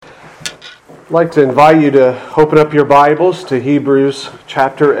I'd like to invite you to open up your Bibles to Hebrews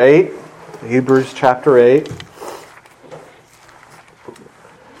chapter 8. Hebrews chapter 8.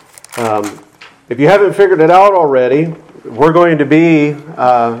 If you haven't figured it out already, we're going to be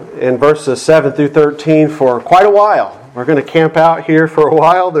in verses 7 through 13 for quite a while. We're going to camp out here for a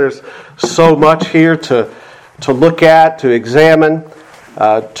while. There's so much here to look at, to examine,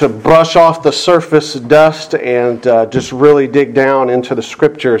 to brush off the surface dust and just really dig down into the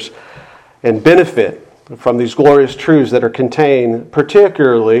Scriptures and benefit from these glorious truths that are contained,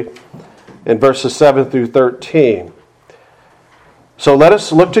 particularly in verses 7 through 13. So let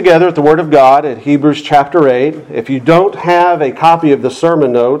us look together at the Word of God at Hebrews chapter 8. If you don't have a copy of the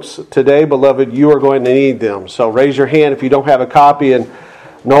sermon notes today, beloved, you are going to need them. So raise your hand if you don't have a copy, and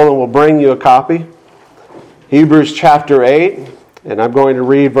Nolan will bring you a copy. Hebrews chapter 8, and I'm going to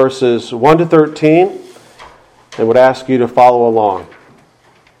read verses 1 to 13, and would ask you to follow along.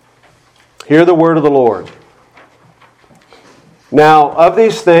 Hear the word of the Lord. Now, of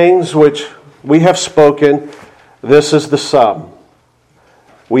these things which we have spoken, this is the sum.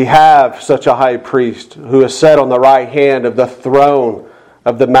 We have such a high priest who is set on the right hand of the throne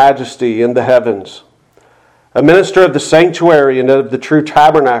of the majesty in the heavens, a minister of the sanctuary and of the true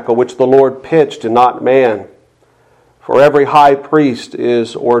tabernacle which the Lord pitched and not man. For every high priest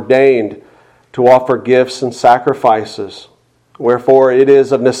is ordained to offer gifts and sacrifices. Wherefore it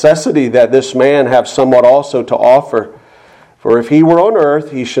is of necessity that this man have somewhat also to offer. For if he were on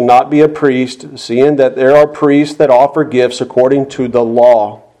earth, he should not be a priest, seeing that there are priests that offer gifts according to the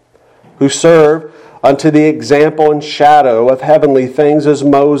law, who serve unto the example and shadow of heavenly things, as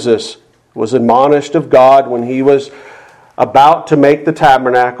Moses was admonished of God when he was about to make the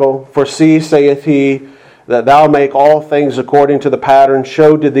tabernacle. For see, saith he, that thou make all things according to the pattern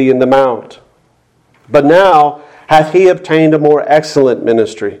showed to thee in the mount. But now hath he obtained a more excellent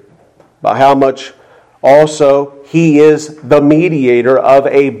ministry, by how much also he is the mediator of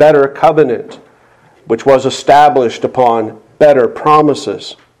a better covenant, which was established upon better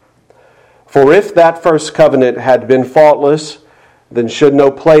promises. For if that first covenant had been faultless, then should no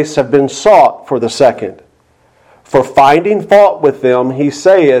place have been sought for the second. For finding fault with them, he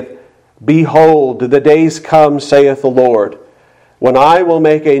saith, Behold, the days come, saith the Lord, when I will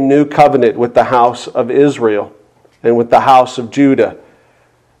make a new covenant with the house of Israel and with the house of Judah,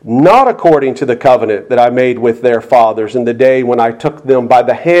 not according to the covenant that I made with their fathers in the day when I took them by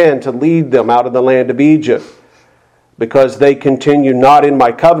the hand to lead them out of the land of Egypt, because they continued not in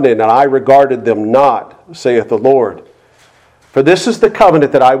my covenant, and I regarded them not, saith the Lord. For this is the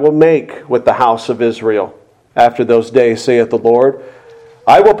covenant that I will make with the house of Israel after those days, saith the Lord.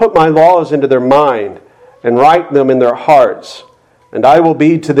 I will put my laws into their mind, and write them in their hearts, and I will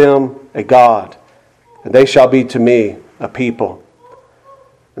be to them a God, and they shall be to me a people.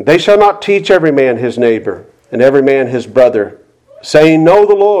 And they shall not teach every man his neighbor, and every man his brother, saying, Know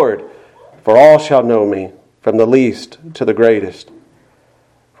the Lord, for all shall know me, from the least to the greatest.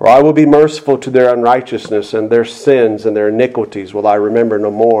 For I will be merciful to their unrighteousness, and their sins and their iniquities will I remember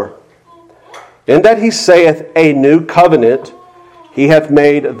no more. In that he saith a new covenant, he hath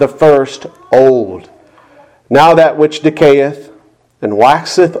made the first old. Now that which decayeth and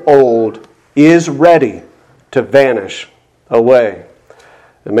waxeth old is ready to vanish away.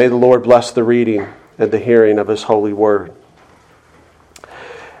 And may the Lord bless the reading and the hearing of His holy word.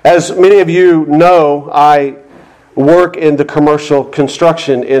 As many of you know, I work in the commercial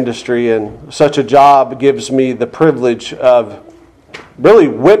construction industry, and such a job gives me the privilege of really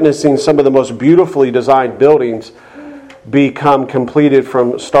witnessing some of the most beautifully designed buildings become completed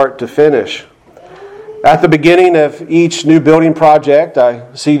from start to finish. At the beginning of each new building project,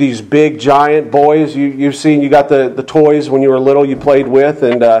 I see these big, giant boys. You've seen, you got the toys when you were little you played with,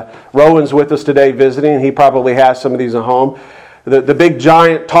 and Rowan's with us today visiting. He probably has some of these at home. The big,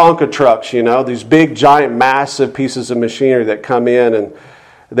 giant Tonka trucks, these big, giant, massive pieces of machinery that come in and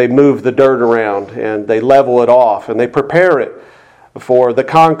they move the dirt around and they level it off and they prepare it for the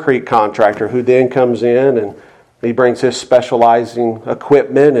concrete contractor, who then comes in and he brings his specializing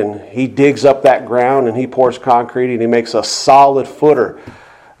equipment and he digs up that ground and he pours concrete and he makes a solid footer,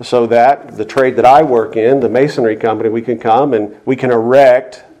 so that the trade that I work in, the masonry company, we can come and we can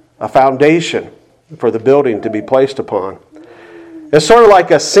erect a foundation for the building to be placed upon. It's sort of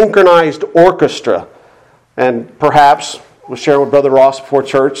like a synchronized orchestra. And perhaps, was sharing with Brother Ross before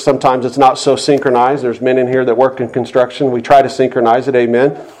church, sometimes it's not so synchronized. There's men in here that work in construction. We try to synchronize it,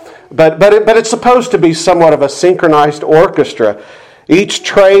 amen. But it's supposed to be somewhat of a synchronized orchestra. Each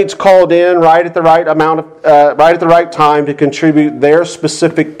trade's called in right at the right time to contribute their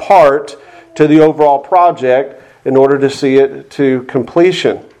specific part to the overall project in order to see it to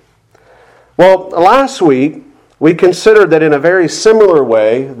completion. Well, last week we considered that in a very similar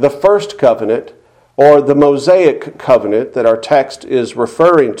way, the first covenant, or the Mosaic covenant that our text is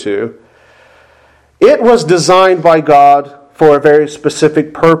referring to, it was designed by God for a very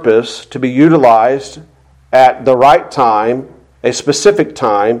specific purpose to be utilized at the right time, a specific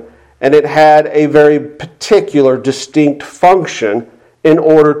time, and it had a very particular, distinct function in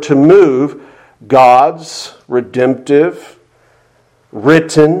order to move God's redemptive,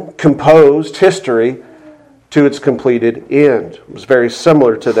 written, composed history to its completed end. It was very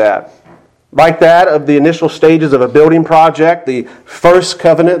similar to that. Like that of the initial stages of a building project, the first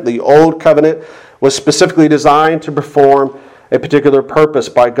covenant, the old covenant, was specifically designed to perform a particular purpose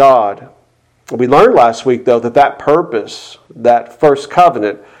by God. We learned last week, though, that purpose, that first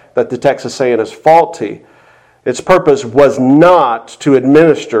covenant that the text is saying is faulty, its purpose was not to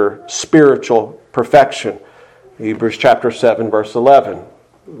administer spiritual perfection. Hebrews chapter 7, verse 11.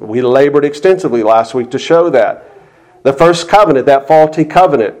 We labored extensively last week to show that. The first covenant, that faulty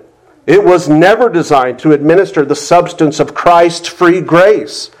covenant, it was never designed to administer the substance of Christ's free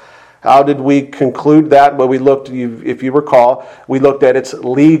grace. How did we conclude that? Well, we looked, if you recall, we looked at its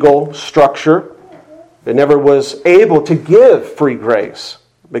legal structure. It never was able to give free grace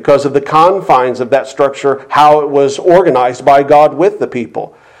because of the confines of that structure, how it was organized by God with the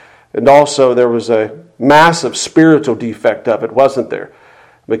people. And also there was a massive spiritual defect of it, wasn't there?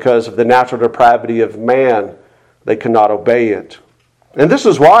 Because of the natural depravity of man, they could not obey it. And this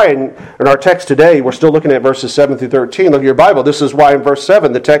is why in our text today, we're still looking at verses 7 through 13. Look at your Bible. This is why in verse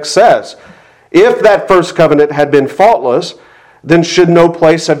 7 the text says, if that first covenant had been faultless, then should no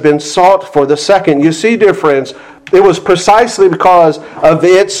place have been sought for the second. You see, dear friends, it was precisely because of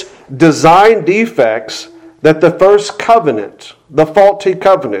its design defects that the first covenant, the faulty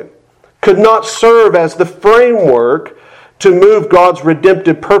covenant, could not serve as the framework to move God's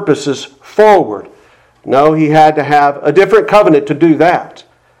redemptive purposes forward. No, he had to have a different covenant to do that.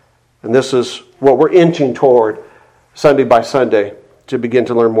 And this is what we're inching toward Sunday by Sunday to begin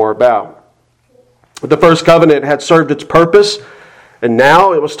to learn more about. The first covenant had served its purpose, and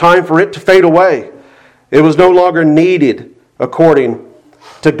now it was time for it to fade away. It was no longer needed according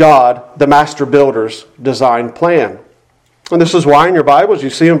to God, the master builder's design plan. And this is why in your Bibles, you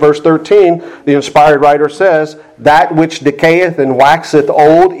see in verse 13, the inspired writer says, that which decayeth and waxeth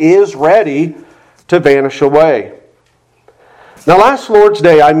old is ready to vanish away. Now, last Lord's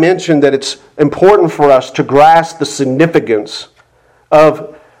Day, I mentioned that it's important for us to grasp the significance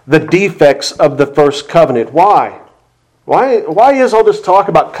of the defects of the first covenant. Why? Why is all this talk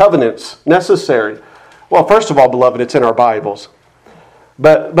about covenants necessary? Well, first of all, beloved, it's in our Bibles.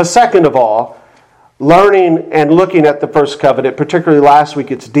 But second of all, learning and looking at the first covenant, particularly last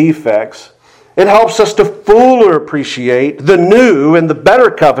week, its defects, it helps us to fully appreciate the new and the better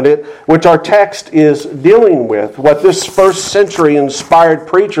covenant which our text is dealing with. What this first century inspired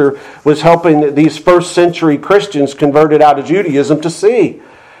preacher was helping these first century Christians converted out of Judaism to see.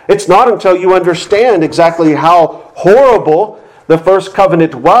 It's not until you understand exactly how horrible the first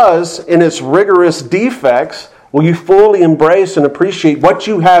covenant was in its rigorous defects will you fully embrace and appreciate what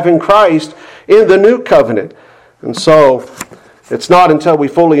you have in Christ in the new covenant. And so, it's not until we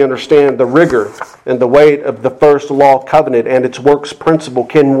fully understand the rigor and the weight of the first law covenant and its works principle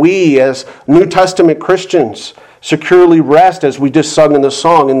can we, as New Testament Christians, securely rest, as we just sung in the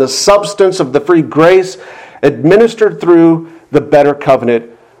song, in the substance of the free grace administered through the better covenant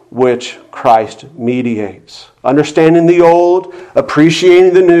which Christ mediates. Understanding the old,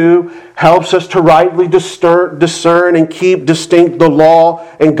 appreciating the new, helps us to rightly discern and keep distinct the law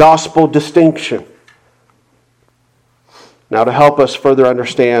and gospel distinction. Now, to help us further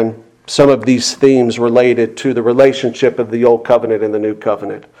understand some of these themes related to the relationship of the Old Covenant and the New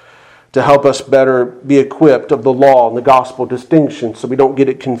Covenant, to help us better be equipped of the law and the gospel distinction so we don't get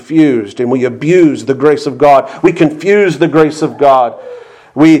it confused and we abuse the grace of God. We confuse the grace of God.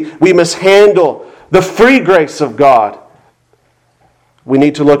 We mishandle the free grace of God. We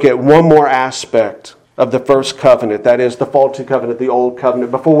need to look at one more aspect of the first covenant, that is the faulty covenant, the Old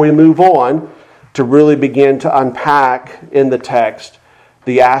Covenant, before we move on to really begin to unpack in the text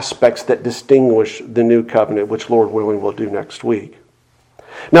the aspects that distinguish the new covenant, which Lord willing we'll do next week.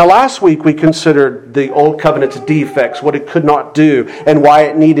 Now, last week we considered the Old Covenant's defects, what it could not do, and why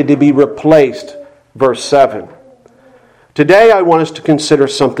it needed to be replaced, verse 7. Today I want us to consider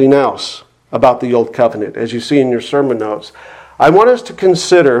something else about the Old Covenant. As you see in your sermon notes, I want us to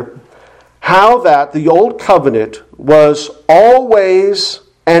consider how that the Old Covenant was always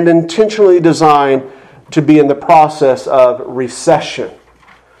and intentionally designed to be in the process of recession.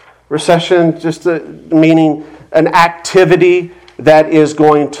 Recession just meaning an activity that is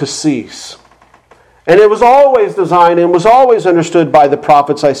going to cease. And it was always designed and was always understood by the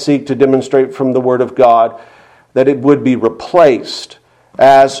prophets I seek to demonstrate from the Word of God that it would be replaced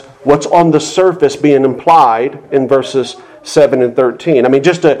as what's on the surface being implied in verses 7 and 13. I mean,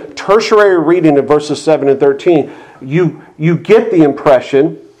 just a tertiary reading of verses 7 and 13, you get the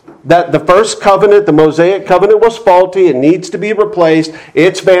impression that the first covenant, the Mosaic covenant, was faulty. It needs to be replaced.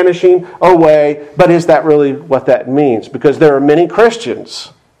 It's vanishing away. But is that really what that means? Because there are many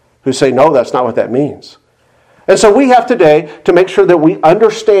Christians who say, no, that's not what that means. And so we have today to make sure that we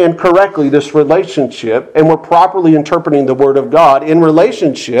understand correctly this relationship and we're properly interpreting the Word of God in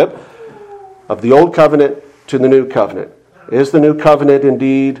relationship of the Old Covenant to the New Covenant. Is the New Covenant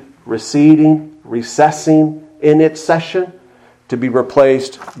indeed receding, recessing in its session to be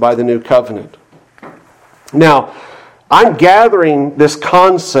replaced by the New Covenant? Now, I'm gathering this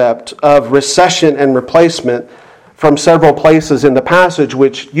concept of recession and replacement from several places in the passage,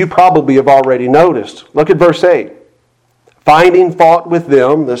 which you probably have already noticed. Look at verse 8. Finding fault with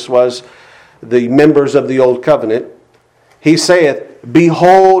them, this was the members of the Old Covenant, he saith,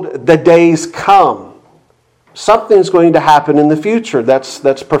 behold, the days come. Something's going to happen in the future.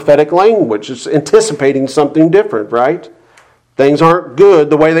 That's prophetic language. It's anticipating something different, right? Things aren't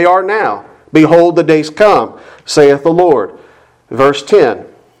good the way they are now. Behold, the days come, saith the Lord. Verse 10,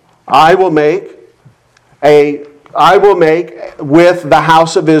 I will make with the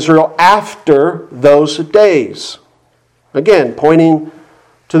house of Israel after those days. Again, pointing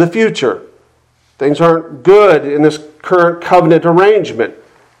to the future. Things aren't good in this current covenant arrangement.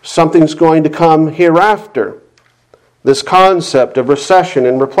 Something's going to come hereafter. This concept of recession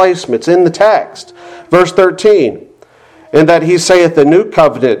and replacement's in the text. Verse 13, in that he saith the new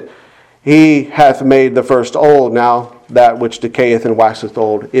covenant, he hath made the first old. Now that which decayeth and waxeth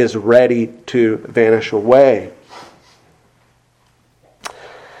old is ready to vanish away.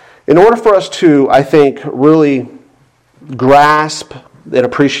 In order for us to, I think, really grasp an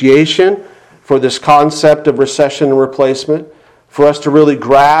appreciation for this concept of recession and replacement, for us to really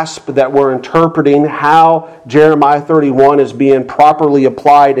grasp that we're interpreting how Jeremiah 31 is being properly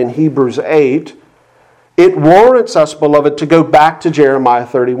applied in Hebrews 8, it warrants us, beloved, to go back to Jeremiah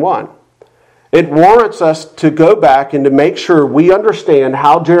 31. It warrants us to go back and to make sure we understand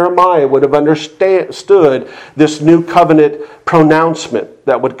how Jeremiah would have understood this new covenant pronouncement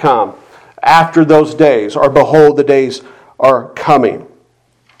that would come after those days, or behold, the days are coming.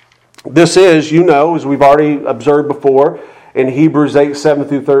 This is, you know, as we've already observed before, in Hebrews 8, 7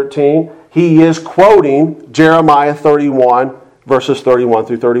 through 13, he is quoting Jeremiah 31, verses 31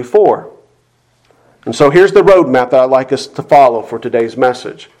 through 34. And so here's the roadmap that I'd like us to follow for today's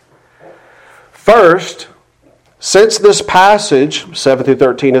message. First, since this passage, 7 through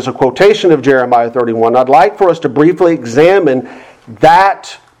 13, is a quotation of Jeremiah 31, I'd like for us to briefly examine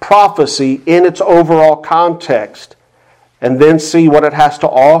that prophecy in its overall context and then see what it has to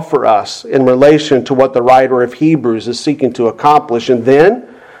offer us in relation to what the writer of Hebrews is seeking to accomplish. And then,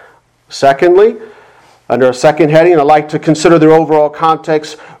 secondly, under a second heading, I'd like to consider the overall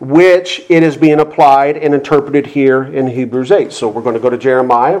context which it is being applied and interpreted here in Hebrews 8. So we're going to go to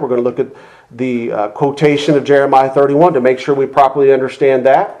Jeremiah. We're going to look at the quotation of Jeremiah 31 to make sure we properly understand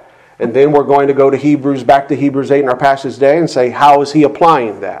that. And then we're going to go to back to Hebrews 8 in our passage today and say, how is he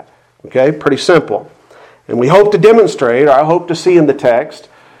applying that? Okay, pretty simple. And we hope to demonstrate, or I hope to see in the text,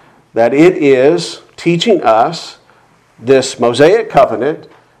 that it is teaching us this Mosaic covenant,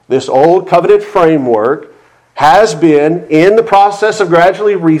 this old covenant framework, has been in the process of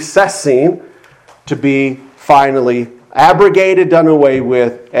gradually recessing to be finally abrogated, done away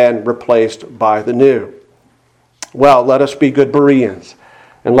with, and replaced by the new. Well, let us be good Bereans.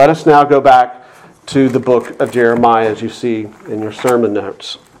 And let us now go back to the book of Jeremiah, as you see in your sermon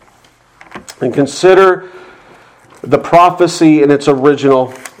notes, and consider the prophecy in its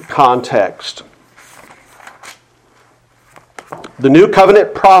original context. The new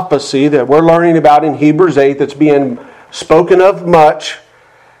covenant prophecy that we're learning about in Hebrews 8 that's being spoken of much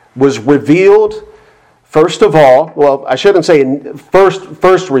was revealed, first of all, well, I shouldn't say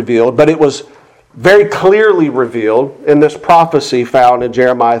first revealed, but it was very clearly revealed in this prophecy found in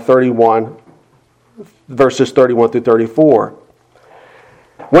Jeremiah 31, verses 31 through 34.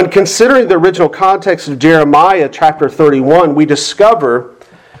 When considering the original context of Jeremiah chapter 31, we discover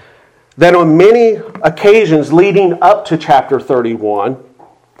that on many occasions leading up to chapter 31,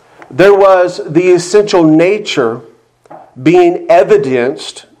 there was the essential nature being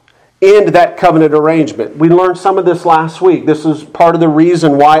evidenced in that covenant arrangement. We learned some of this last week. This is part of the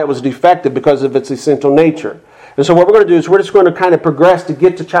reason why it was defective, because of its essential nature. And so what we're going to do is we're just going to kind of progress to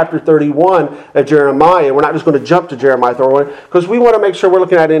get to chapter 31 of Jeremiah. We're not just going to jump to Jeremiah 31 because we want to make sure we're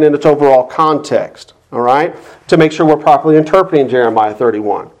looking at it in its overall context, all right, to make sure we're properly interpreting Jeremiah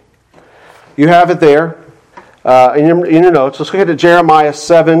 31. You have it there in your notes. Let's look at Jeremiah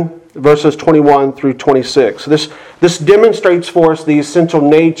 7, verses 21 through 26. This demonstrates for us the essential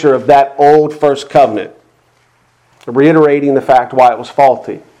nature of that old first covenant, reiterating the fact why it was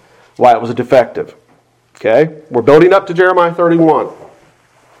faulty, why it was defective. Okay? We're building up to Jeremiah 31.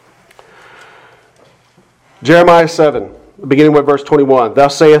 Jeremiah 7, beginning with verse 21.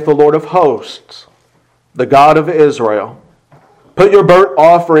 Thus saith the Lord of hosts, the God of Israel, put your burnt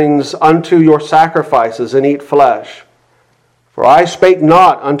offerings unto your sacrifices, and eat flesh. For I spake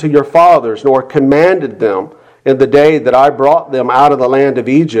not unto your fathers, nor commanded them in the day that I brought them out of the land of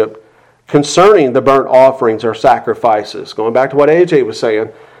Egypt, concerning the burnt offerings or sacrifices. Going back to what AJ was saying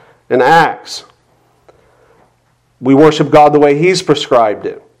in Acts. We worship God the way He's prescribed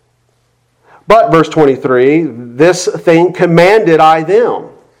it. But, verse 23, this thing commanded I them,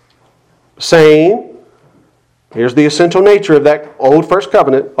 saying, here's the essential nature of that old first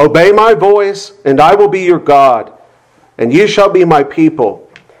covenant, obey my voice, and I will be your God, and ye shall be my people.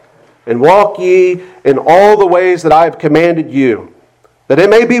 And walk ye in all the ways that I have commanded you, that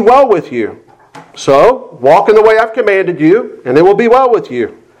it may be well with you. So, walk in the way I've commanded you, and it will be well with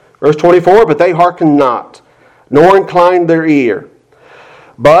you. Verse 24, but they hearkened not, nor inclined their ear,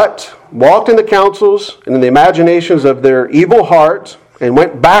 but walked in the counsels and in the imaginations of their evil heart, and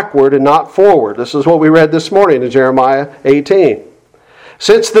went backward and not forward. This is what we read this morning in Jeremiah 18.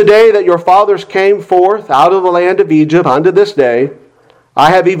 Since the day that your fathers came forth out of the land of Egypt unto this day,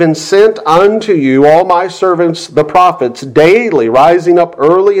 I have even sent unto you all my servants the prophets daily, rising up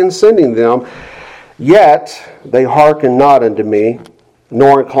early and sending them. Yet they hearkened not unto me,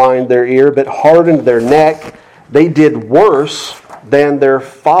 nor inclined their ear, but hardened their neck. They did worse than their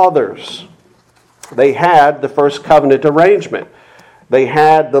fathers. They had the first covenant arrangement. They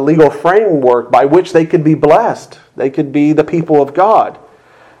had the legal framework by which they could be blessed. They could be the people of God.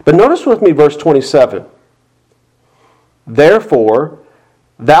 But notice with me verse 27. Therefore,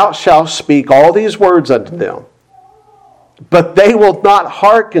 thou shalt speak all these words unto them, but they will not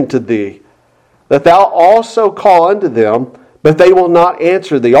hearken to thee, that thou also call unto them, but they will not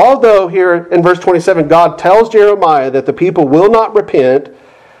answer thee. Although here in verse 27, God tells Jeremiah that the people will not repent,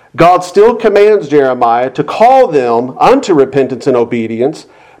 God still commands Jeremiah to call them unto repentance and obedience,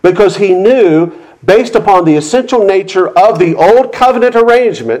 because He knew, based upon the essential nature of the old covenant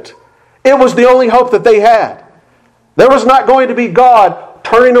arrangement, it was the only hope that they had. There was not going to be God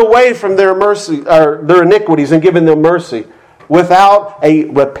turning away from their mercy or their iniquities and giving them mercy without a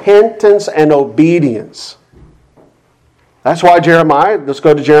repentance and obedience. That's why Jeremiah, let's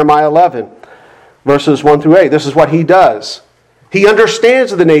go to Jeremiah 11, verses 1 through 8. This is what he does. He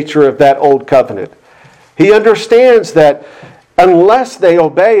understands the nature of that old covenant. He understands that unless they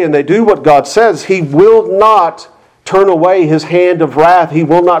obey and they do what God says, He will not turn away His hand of wrath. He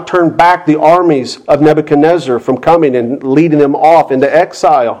will not turn back the armies of Nebuchadnezzar from coming and leading them off into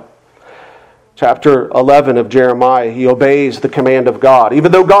exile. Chapter 11 of Jeremiah, he obeys the command of God,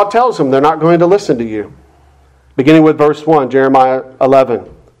 even though God tells him they're not going to listen to you. Beginning with verse 1, Jeremiah 11.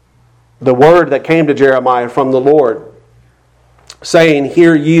 The word that came to Jeremiah from the Lord, saying,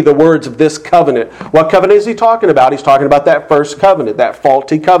 hear ye the words of this covenant. What covenant is he talking about? He's talking about that first covenant, that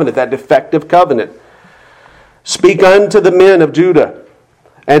faulty covenant, that defective covenant. Speak unto the men of Judah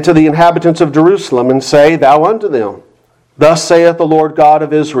and to the inhabitants of Jerusalem, and say thou unto them, thus saith the Lord God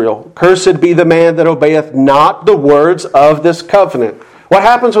of Israel, cursed be the man that obeyeth not the words of this covenant. What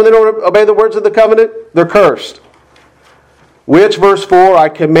happens when they don't obey the words of the covenant? They're cursed. Which, verse 4, I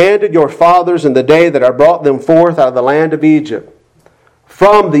commanded your fathers in the day that I brought them forth out of the land of Egypt,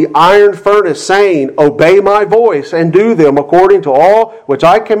 from the iron furnace, saying, obey my voice, and do them according to all which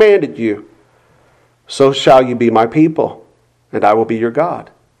I commanded you. So shall you be my people, and I will be your God.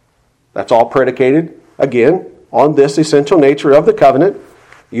 That's all predicated, again, on this essential nature of the covenant.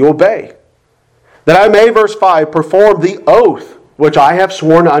 You obey. That I may, verse 5, perform the oath which I have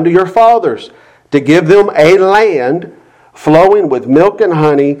sworn unto your fathers, to give them a land flowing with milk and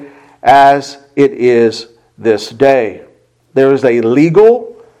honey, as it is this day. There is a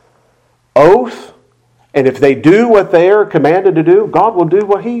legal oath, and if they do what they are commanded to do, God will do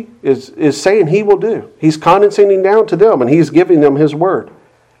what He is saying He will do. He's condescending down to them, and He's giving them His word.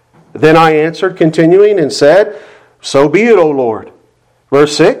 Then I answered, continuing, and said, so be it, O Lord.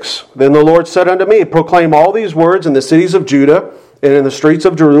 Verse 6, then the Lord said unto me, proclaim all these words in the cities of Judah and in the streets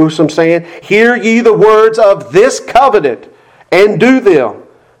of Jerusalem, saying, hear ye the words of this covenant, and do them.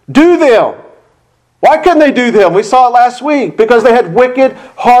 Do them. Why couldn't they do them? We saw it last week. Because they had wicked,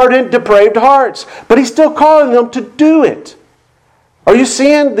 hardened, depraved hearts. But He's still calling them to do it. Are you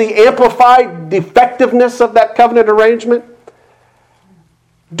seeing the amplified effectiveness of that covenant arrangement?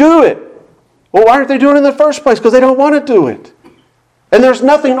 Do it. Well, why aren't they doing it in the first place? Because they don't want to do it. And there's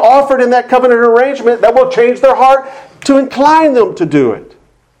nothing offered in that covenant arrangement that will change their heart to incline them to do it.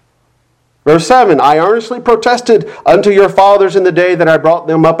 Verse 7, I earnestly protested unto your fathers in the day that I brought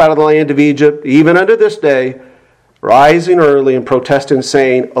them up out of the land of Egypt, even unto this day, rising early and protesting,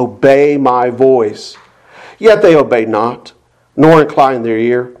 saying, Obey my voice. Yet they obeyed not, nor inclined their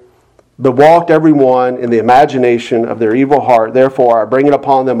ear, but walked every one in the imagination of their evil heart. Therefore I bring it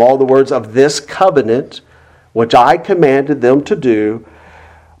upon them all the words of this covenant, which I commanded them to do,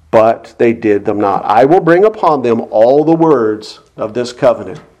 but they did them not. I will bring upon them all the words of this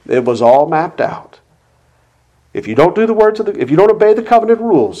covenant. It was all mapped out. If you don't do the words if you don't obey the covenant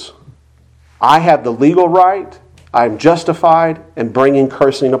rules, I have the legal right, I am justified in bringing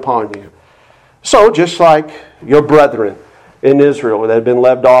cursing upon you. So just like your brethren in Israel that had been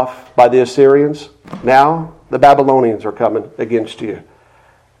led off by the Assyrians, now the Babylonians are coming against you.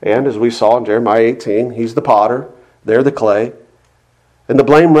 And as we saw in Jeremiah 18, He's the potter, they're the clay. And the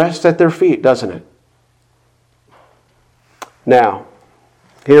blame rests at their feet, doesn't it? Now,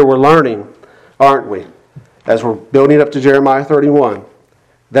 here we're learning, aren't we, as we're building up to Jeremiah 31,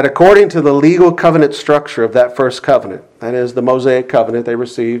 that according to the legal covenant structure of that first covenant, that is the Mosaic covenant they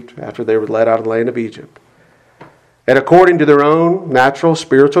received after they were led out of the land of Egypt, and according to their own natural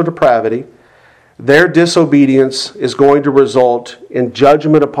spiritual depravity, their disobedience is going to result in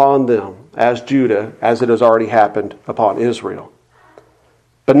judgment upon them as Judah, as it has already happened upon Israel.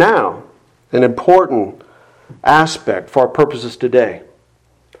 But now, an important aspect for our purposes today.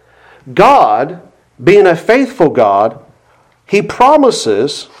 God, being a faithful God, He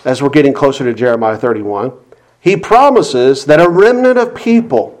promises, as we're getting closer to Jeremiah 31, He promises that a remnant of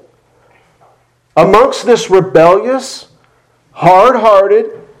people amongst this rebellious,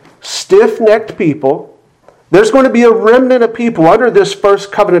 hard-hearted, stiff-necked people, there's going to be a remnant of people under this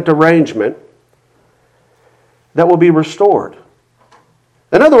first covenant arrangement that will be restored.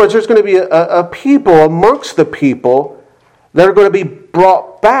 In other words, there's going to be a people amongst the people that are going to be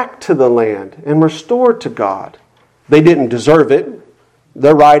brought back to the land and restored to God. They didn't deserve it.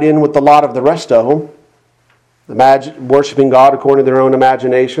 They're right in with the lot of the rest of them, worshiping God according to their own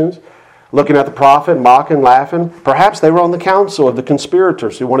imaginations, looking at the prophet, mocking, laughing. Perhaps they were on the council of the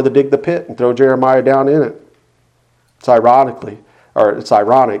conspirators who wanted to dig the pit and throw Jeremiah down in it. It's ironic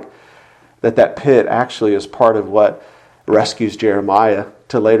that pit actually is part of what rescues Jeremiah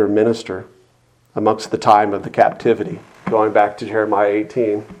to later minister amongst the time of the captivity. Going back to Jeremiah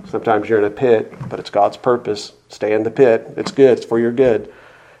 18, sometimes you're in a pit, but it's God's purpose. Stay in the pit. It's good. It's for your good.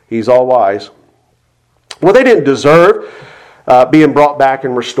 He's all wise. Well, they didn't deserve being brought back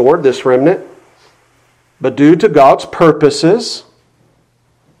and restored, this remnant. But due to God's purposes,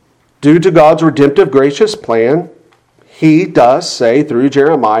 due to God's redemptive, gracious plan, He does say through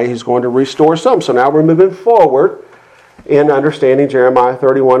Jeremiah He's going to restore some. So now we're moving forward in understanding Jeremiah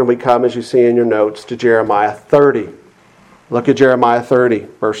 31, and we come, as you see in your notes, to Jeremiah 30. Look at Jeremiah 30,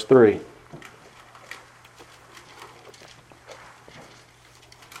 verse 3.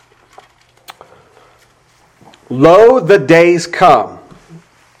 Lo, the days come.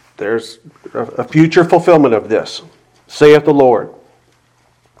 There's a future fulfillment of this, saith the Lord,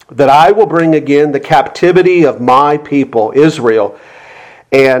 that I will bring again the captivity of my people, Israel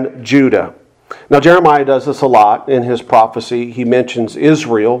and Judah. Now, Jeremiah does this a lot in his prophecy. He mentions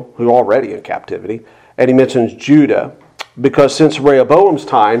Israel, who are already in captivity, and he mentions Judah, because since Rehoboam's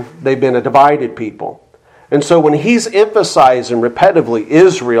time, they've been a divided people. And so when he's emphasizing repetitively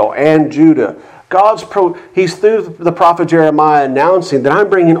Israel and Judah, he's through the prophet Jeremiah announcing that I'm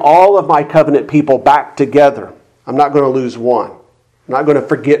bringing all of my covenant people back together. I'm not going to lose one. I'm not going to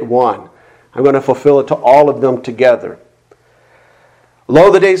forget one. I'm going to fulfill it to all of them together. Lo,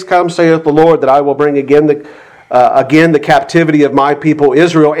 the days come, saith the Lord, that I will bring again the captivity of my people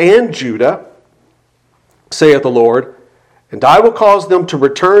Israel and Judah, saith the Lord, and I will cause them to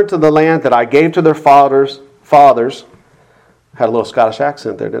return to the land that I gave to their fathers. Had a little Scottish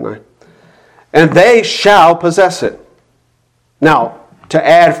accent there, didn't I? And they shall possess it. Now, to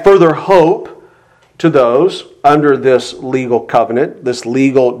add further hope to those under this legal covenant, this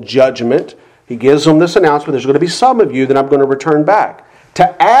legal judgment, He gives them this announcement, there's going to be some of you that I'm going to return back.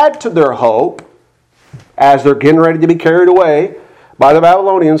 To add to their hope, as they're getting ready to be carried away by the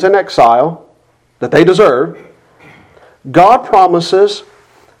Babylonians in exile, that they deserve, God promises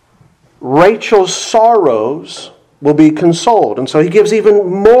Rachel's sorrows will be consoled. And so he gives even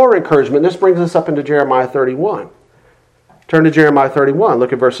more encouragement. This brings us up into Jeremiah 31. Turn to Jeremiah 31.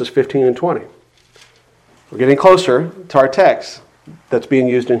 Look at verses 15 and 20. We're getting closer to our text that's being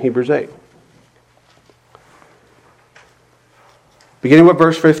used in Hebrews 8. Beginning with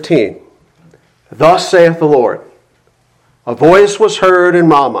verse 15. Thus saith the Lord, a voice was heard in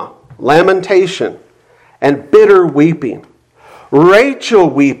Ramah, lamentation and bitter weeping. Rachel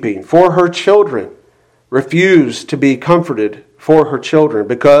weeping for her children, refused to be comforted for her children,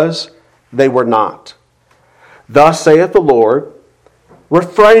 because they were not. Thus saith the Lord,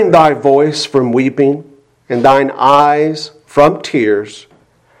 refrain thy voice from weeping, and thine eyes from tears,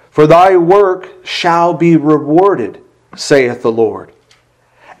 for thy work shall be rewarded, saith the Lord.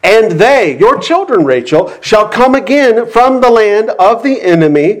 And they, your children, Rachel, shall come again from the land of the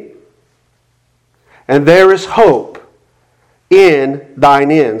enemy, and there is hope in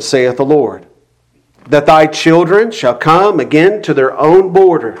thine end, saith the Lord. That thy children shall come again to their own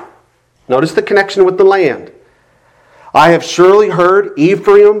border. Notice the connection with the land. I have surely heard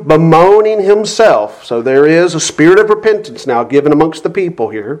Ephraim bemoaning himself. So there is a spirit of repentance now given amongst the people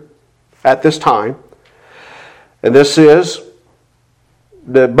here at this time. And this is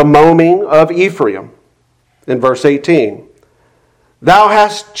the bemoaning of Ephraim in verse 18. Thou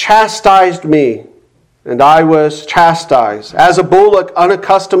hast chastised me, and I was chastised. As a bullock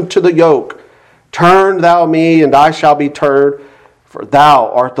unaccustomed to the yoke, turn thou me, and I shall be turned, for thou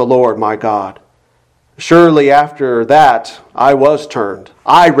art the Lord my God. Surely after that I was turned.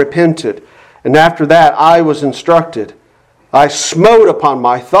 I repented, and after that I was instructed. I smote upon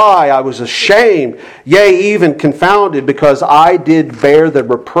my thigh. I was ashamed, yea, even confounded, because I did bear the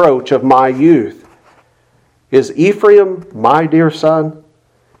reproach of my youth. Is Ephraim my dear son?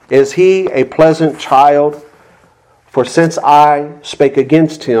 Is he a pleasant child? For since I spake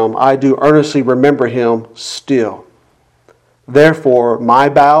against him, I do earnestly remember him still. Therefore my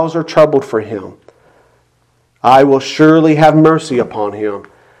bowels are troubled for him. I will surely have mercy upon him,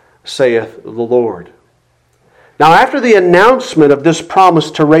 saith the Lord. Now after the announcement of this promise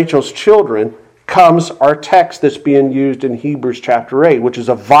to Rachel's children comes our text that's being used in Hebrews chapter 8, which is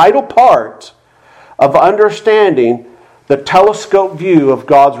a vital part of understanding the telescope view of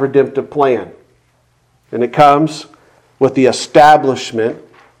God's redemptive plan. And it comes with the establishment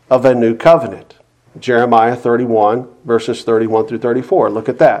of a new covenant. Jeremiah 31, verses 31 through 34. Look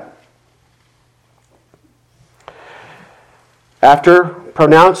at that. After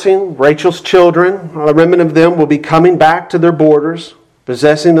pronouncing Rachel's children, a remnant of them will be coming back to their borders,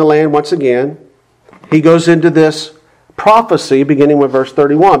 possessing the land once again, he goes into this prophecy beginning with verse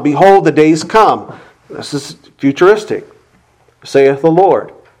 31. Behold, the days come. This is futuristic, saith the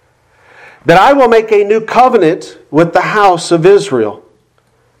Lord, that I will make a new covenant with the house of Israel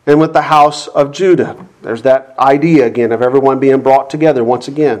and with the house of Judah. There's that idea again of everyone being brought together once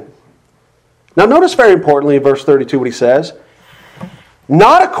again. Now notice very importantly in verse 32 what he says.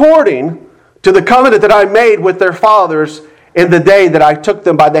 Not according to the covenant that I made with their fathers in the day that I took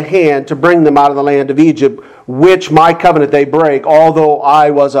them by the hand to bring them out of the land of Egypt, which my covenant they break, although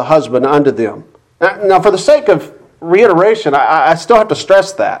I was a husband unto them. Now for the sake of reiteration, I still have to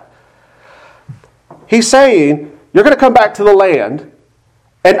stress that. He's saying, you're going to come back to the land,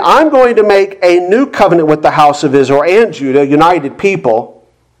 and I'm going to make a new covenant with the house of Israel and Judah, united people.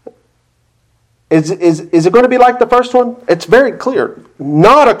 Is it going to be like the first one? It's very clear.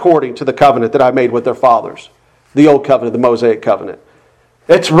 Not according to the covenant that I made with their fathers. The old covenant, the Mosaic covenant.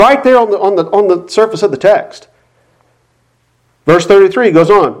 It's right there on the surface of the text. Verse 33 goes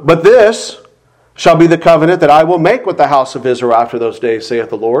on. But this shall be the covenant that I will make with the house of Israel after those days, saith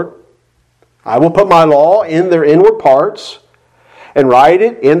the Lord. I will put my law in their inward parts, and write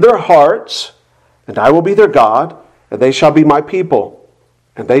it in their hearts, and I will be their God, and they shall be my people.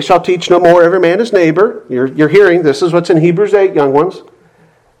 And they shall teach no more every man his neighbor. You're hearing, this is what's in Hebrews 8, young ones.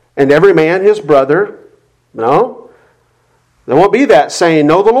 And every man his brother. No. There won't be that saying,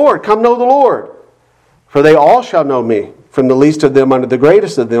 know the Lord, come know the Lord. For they all shall know me, from the least of them unto the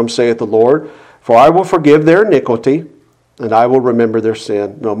greatest of them, saith the Lord. For I will forgive their iniquity, and I will remember their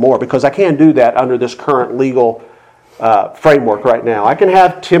sin no more. Because I can't do that under this current legal framework right now. I can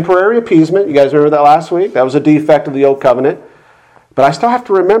have temporary appeasement. You guys remember that last week? That was a defect of the old covenant. But I still have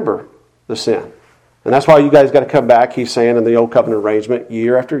to remember the sin. And that's why you guys got to come back, he's saying, in the old covenant arrangement,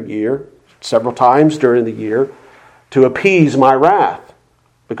 year after year, several times during the year, to appease my wrath,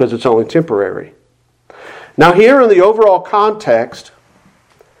 because it's only temporary. Now here in the overall context,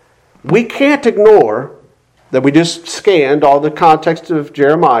 we can't ignore that we just scanned all the context of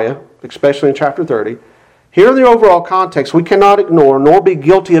Jeremiah, especially in chapter 30. Here in the overall context, we cannot ignore nor be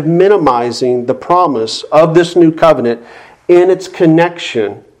guilty of minimizing the promise of this new covenant in its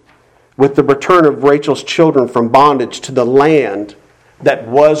connection with the return of Rachel's children from bondage to the land that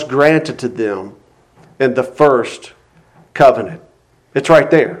was granted to them in the first covenant. It's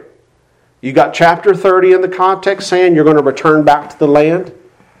right there. You got chapter 30 in the context saying you're going to return back to the land.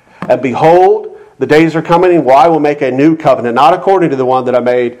 And behold, the days are coming where I will make a new covenant, not according to the one that I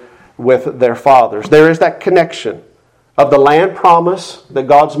made with their fathers. There is that connection of the land promise that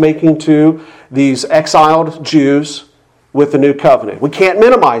God's making to these exiled Jews with the new covenant. We can't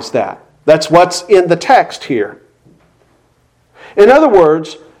minimize that. That's what's in the text here. In other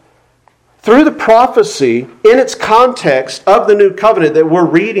words, through the prophecy in its context of the new covenant that we're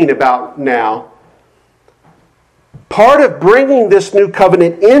reading about now, part of bringing this new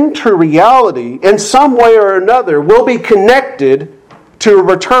covenant into reality in some way or another will be connected to a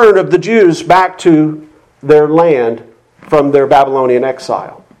return of the Jews back to their land from their Babylonian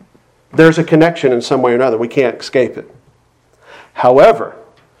exile. There's a connection in some way or another. We can't escape it. However,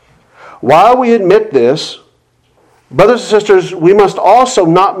 while we admit this, brothers and sisters, we must also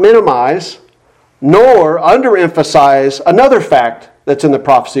not minimize nor underemphasize another fact that's in the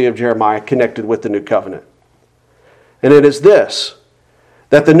prophecy of Jeremiah connected with the new covenant. And it is this,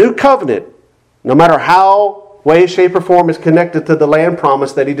 that the new covenant, no matter how way, shape, or form is connected to the land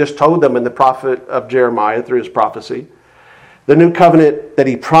promise that he just told them in the prophet of Jeremiah through his prophecy, the new covenant that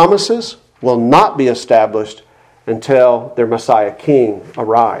he promises will not be established until their Messiah King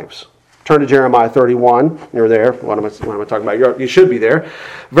arrives. Turn to Jeremiah 31. You're there. What am I talking about? You should be there.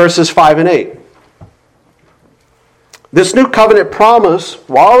 Verses 5 and 8. This new covenant promise,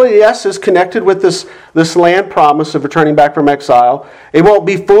 while yes, is connected with this land promise of returning back from exile, it won't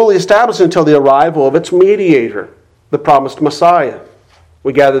be fully established until the arrival of its mediator, the promised Messiah.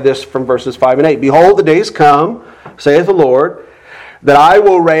 We gather this from verses 5 and 8. Behold, the days come, saith the Lord, that I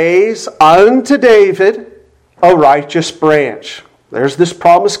will raise unto David a righteous branch. There's this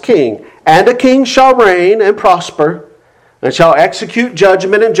promised king. And a king shall reign and prosper, and shall execute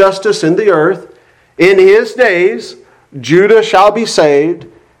judgment and justice in the earth. In his days Judah shall be saved,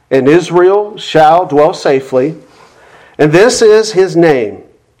 and Israel shall dwell safely. And this is his name,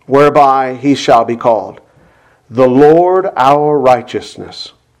 whereby he shall be called, the Lord our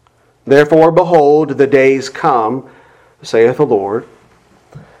righteousness. Therefore, behold, the days come, saith the Lord,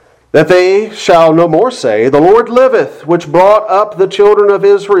 that they shall no more say, the Lord liveth, which brought up the children of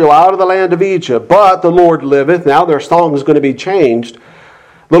Israel out of the land of Egypt. But the Lord liveth. Now their song is going to be changed.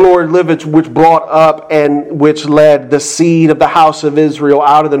 The Lord liveth, which brought up and which led the seed of the house of Israel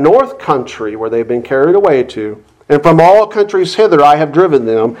out of the north country, where they've been carried away to. And from all countries hither I have driven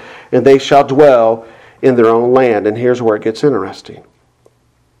them, and they shall dwell in their own land. And here's where it gets interesting.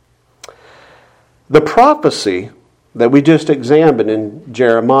 The prophecy that we just examined in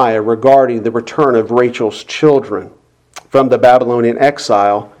Jeremiah regarding the return of Rachel's children from the Babylonian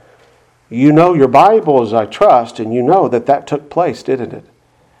exile, you know your Bibles, I trust, and you know that took place, didn't it?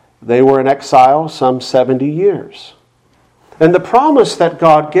 They were in exile some 70 years. And the promise that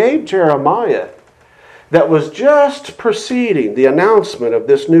God gave Jeremiah that was just preceding the announcement of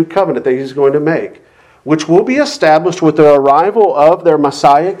this new covenant that he's going to make, which will be established with the arrival of their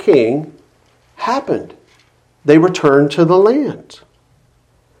Messiah King, happened. They returned to the land.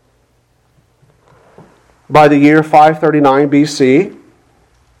 By the year 539 BC,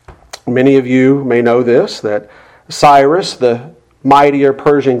 many of you may know this, that Cyrus, the mightier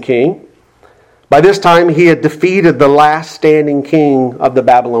Persian king, by this time he had defeated the last standing king of the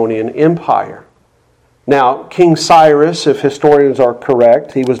Babylonian Empire. Now, King Cyrus, if historians are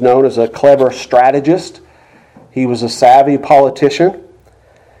correct, he was known as a clever strategist. He was a savvy politician.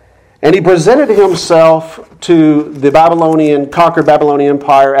 And he presented himself to the conquered Babylonian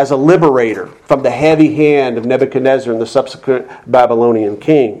Empire as a liberator from the heavy hand of Nebuchadnezzar and the subsequent Babylonian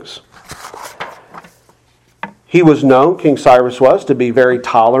kings. He was known, King Cyrus was, to be very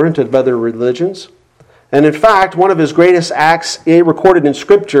tolerant of other religions. And in fact, one of his greatest acts recorded in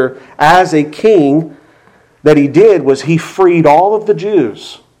Scripture as a king that he did was he freed all of the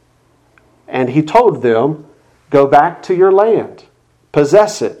Jews. And he told them, go back to your land,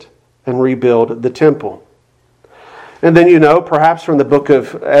 possess it, and rebuild the temple. And then perhaps from the book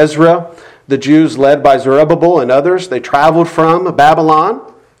of Ezra, the Jews led by Zerubbabel and others, they traveled from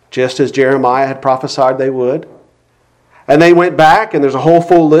Babylon, just as Jeremiah had prophesied they would. And they went back, and there's a whole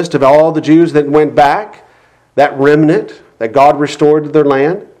full list of all the Jews that went back, that remnant that God restored to their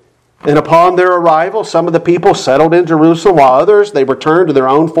land. And upon their arrival, some of the people settled in Jerusalem, while others, they returned to their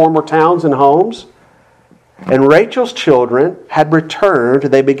own former towns and homes. And Rachel's children had returned.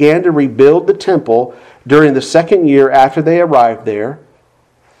 They began to rebuild the temple during the second year after they arrived there.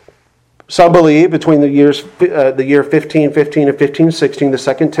 Some believe between the year 1515 and 1516, the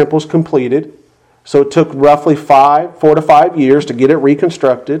second temple is completed. So it took roughly 4 to 5 years to get it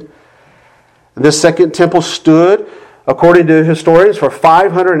reconstructed. This second temple stood, according to historians, for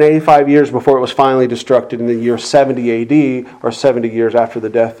 585 years before it was finally destructed in the year 70 AD, or 70 years after the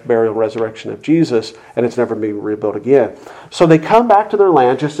death, burial, and resurrection of Jesus, and it's never been rebuilt again. So they come back to their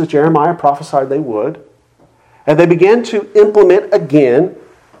land, just as Jeremiah prophesied they would, and they begin to implement again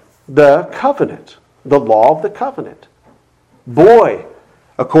the covenant, the law of the covenant. Boy,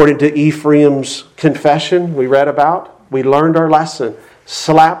 according to Ephraim's confession we read about, we learned our lesson.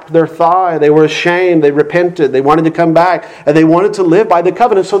 Slapped their thigh. They were ashamed. They repented. They wanted to come back. And they wanted to live by the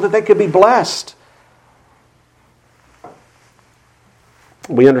covenant so that they could be blessed.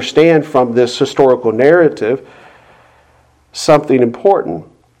 We understand from this historical narrative something important.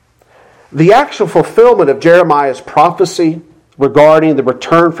 The actual fulfillment of Jeremiah's prophecy regarding the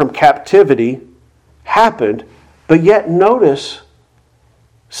return from captivity happened, but yet notice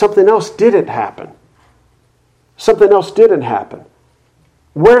something else didn't happen. Something else didn't happen.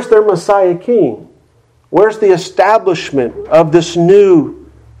 Where's their Messiah King? Where's the establishment of this new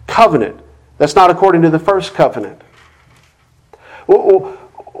covenant that's not according to the first covenant?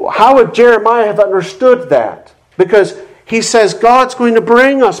 How would Jeremiah have understood that? Because he says God's going to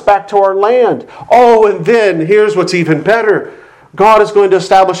bring us back to our land. Oh, and then here's what's even better. God is going to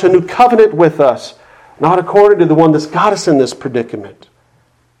establish a new covenant with us, not according to the one that's got us in this predicament.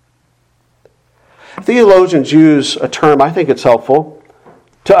 Theologians use a term, I think it's helpful,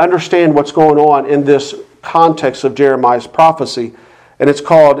 to understand what's going on in this context of Jeremiah's prophecy. And it's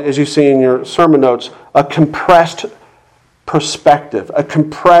called, as you see in your sermon notes, a compressed perspective, a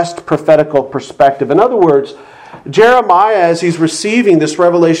compressed prophetical perspective. In other words, Jeremiah, as he's receiving this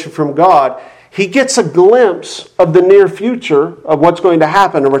revelation from God, he gets a glimpse of the near future of what's going to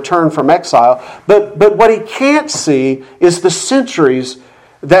happen, a return from exile. But what he can't see is the centuries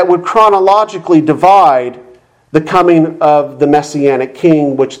that would chronologically divide the coming of the Messianic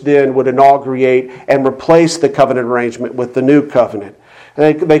King, which then would inaugurate and replace the covenant arrangement with the new covenant.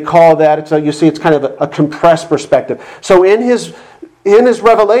 They call that, it's kind of a compressed perspective. So in his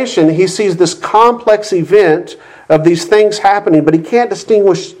revelation, he sees this complex event of these things happening, but he can't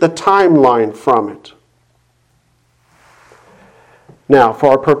distinguish the timeline from it. Now,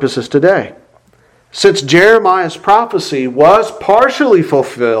 for our purposes today, since Jeremiah's prophecy was partially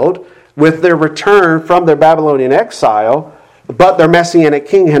fulfilled with their return from their Babylonian exile, but their Messianic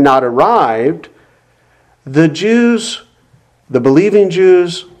King had not arrived, the Jews, the believing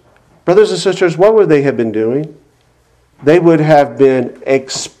Jews, brothers and sisters, what would they have been doing? They would have been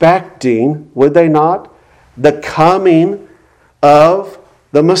expecting, would they not, the coming of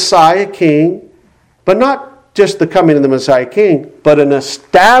the Messiah King, but not just the coming of the Messiah King, but an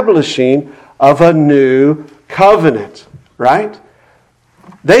establishing of a new covenant, right?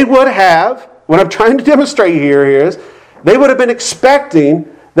 They would have, what I'm trying to demonstrate here is, they would have been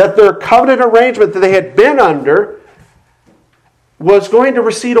expecting that their covenant arrangement that they had been under was going to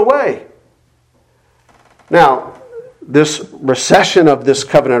recede away. Now, this recession of this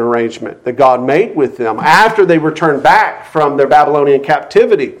covenant arrangement that God made with them after they returned back from their Babylonian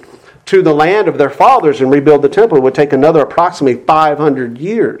captivity to the land of their fathers and rebuild the temple would take another approximately 500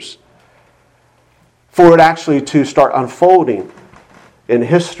 years for it actually to start unfolding in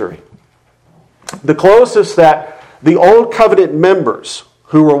history. The closest that the old covenant members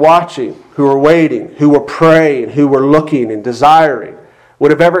who were watching, who were waiting, who were praying, who were looking and desiring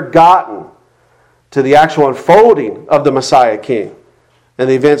would have ever gotten to the actual unfolding of the Messiah King and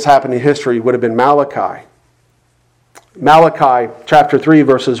the events happening in history would have been Malachi. Malachi chapter 3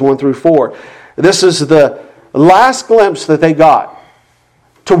 verses 1 through 4. This is the last glimpse that they got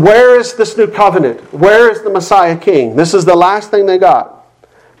to where is this new covenant? Where is the Messiah King? This is the last thing they got.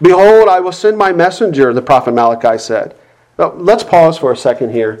 Behold, I will send my messenger, the prophet Malachi said. Now, let's pause for a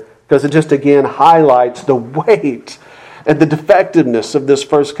second here, because it just again highlights the weight and the defectiveness of this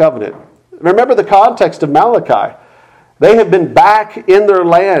first covenant. Remember the context of Malachi. They have been back in their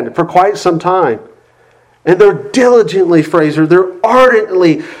land for quite some time. And they're diligently, Fraser, they're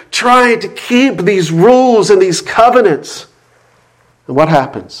ardently trying to keep these rules and these covenants. And what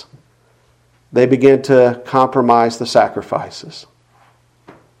happens? They begin to compromise the sacrifices.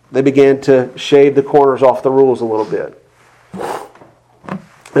 They began to shave the corners off the rules a little bit.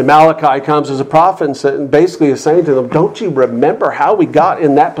 And Malachi comes as a prophet and basically is saying to them, don't you remember how we got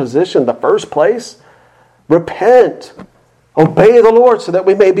in that position in the first place? Repent. Obey the Lord so that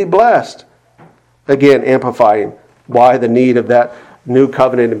we may be blessed. Again, amplifying why the need of that new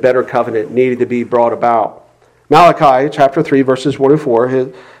covenant and better covenant needed to be brought about. Malachi chapter 3 verses 1 and 4,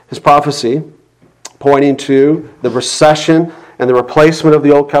 his prophecy pointing to the recession and the replacement of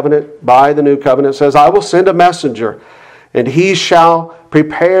the old covenant by the new covenant says, I will send a messenger, and he shall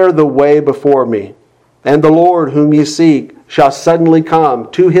prepare the way before me. And the Lord whom ye seek shall suddenly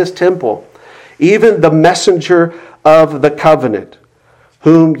come to his temple, even the messenger of the covenant,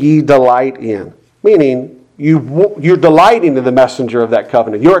 whom ye delight in. Meaning, you're delighting in the messenger of that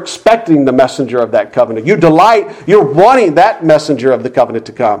covenant. You're expecting the messenger of that covenant. You're wanting that messenger of the covenant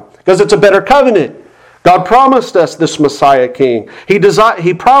to come, because it's a better covenant. God promised us this Messiah King. He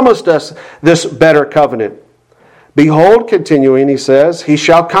promised us this better covenant. Behold, continuing, he says, he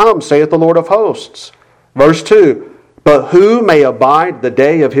shall come, saith the Lord of hosts. Verse 2, but who may abide the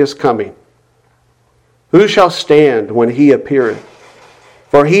day of his coming? Who shall stand when he appeareth?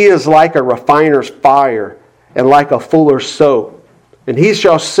 For he is like a refiner's fire, and like a fuller's soap. And he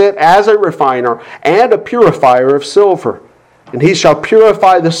shall sit as a refiner and a purifier of silver. And he shall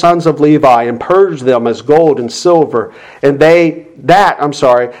purify the sons of Levi, and purge them as gold and silver. And they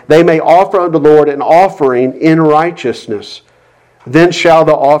may offer unto the Lord an offering in righteousness. Then shall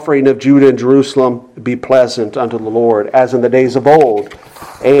the offering of Judah and Jerusalem be pleasant unto the Lord, as in the days of old,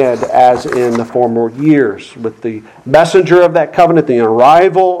 and as in the former years. With the messenger of that covenant, the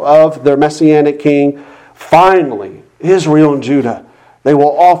arrival of their Messianic King, finally, Israel and Judah, they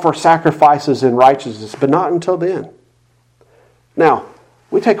will offer sacrifices in righteousness, but not until then. Now,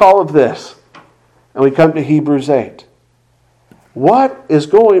 we take all of this and we come to Hebrews 8. What is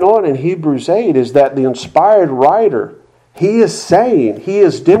going on in Hebrews 8 is that the inspired writer, he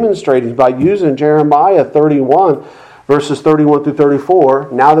is demonstrating by using Jeremiah 31, verses 31 through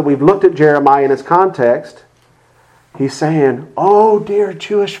 34. Now that we've looked at Jeremiah in its context, he's saying, oh, dear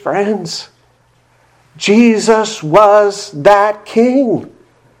Jewish friends, Jesus was that king.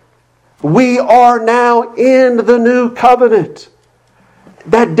 We are now in the new covenant.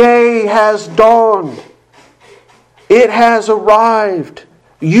 That day has dawned. It has arrived.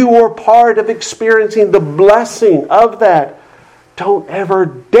 You are part of experiencing the blessing of that. Don't ever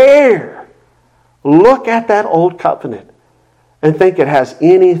dare look at that old covenant and think it has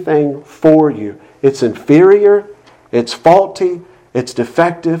anything for you. It's inferior, it's faulty, it's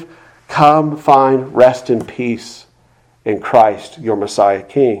defective. Come find rest and peace in Christ, your Messiah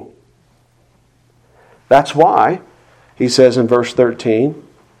King. That's why he says in verse 13,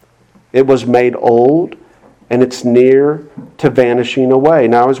 it was made old, and it's near to vanishing away.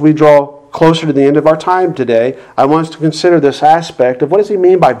 Now, as we draw closer to the end of our time today, I want us to consider this aspect of what does he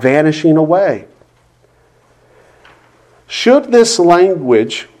mean by vanishing away? Should this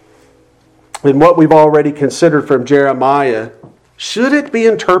language, in what we've already considered from Jeremiah, should it be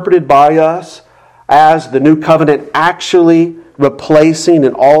interpreted by us as the new covenant actually replacing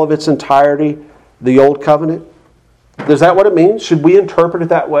in all of its entirety the old covenant? Is that what it means? Should we interpret it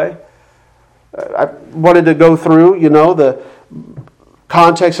that way? I wanted to go through, the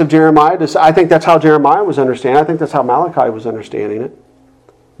context of Jeremiah. I think that's how Jeremiah was understanding. I think that's how Malachi was understanding it.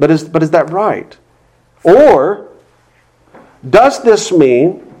 But is that right? Or does this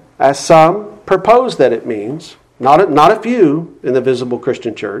mean, as some propose that it means, not a few in the visible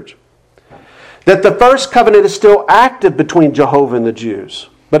Christian church, that the first covenant is still active between Jehovah and the Jews,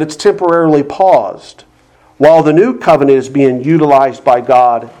 but it's temporarily paused, while the new covenant is being utilized by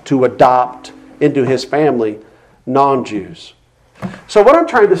God to adopt into his family non-Jews. So what I'm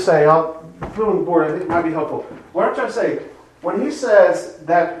trying to say, I'll put on the board, I think it might be helpful. What I'm trying to say, when he says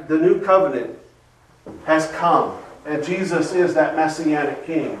that the new covenant has come, and Jesus is that Messianic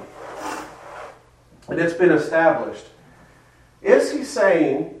King, and it's been established, is he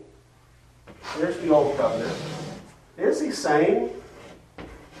saying, there's the old covenant, is he saying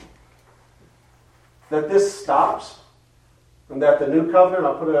that this stops, and that the new covenant,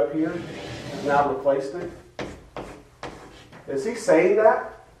 I'll put it up here, has now replaced it? Is he saying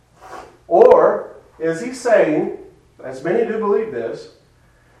that? Or is he saying, as many do believe this,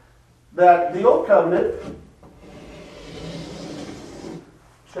 that the old covenant,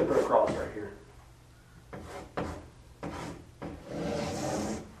 should put a cross right here.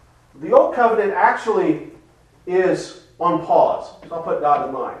 The old covenant actually is on pause. So I'll put God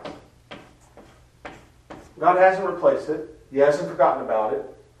in mind. God hasn't replaced it. He hasn't forgotten about it.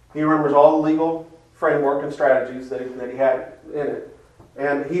 He remembers all the legal framework and strategies that he had in it.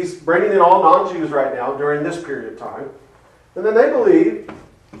 And he's bringing in all non-Jews right now during this period of time. And then they believe,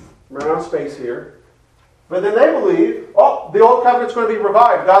 run out of space here, but then they believe, the old covenant's going to be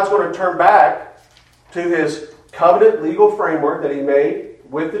revived. God's going to turn back to his covenant legal framework that he made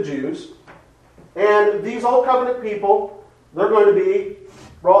with the Jews. And these old covenant people they're going to be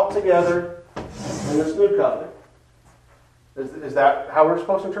brought together in this new covenant. Is that how we're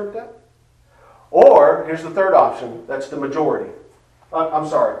supposed to interpret that? Or, here's the third option, that's the majority. I'm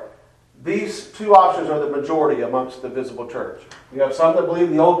sorry. These two options are the majority amongst the visible church. You have some that believe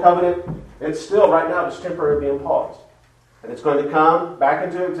the old covenant, it's still right now just temporarily being paused. And it's going to come back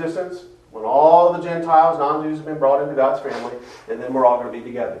into existence when all the Gentiles, non-Jews have been brought into God's family, and then we're all going to be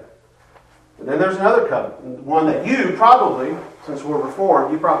together. And then there's another covenant, one that you probably, since we're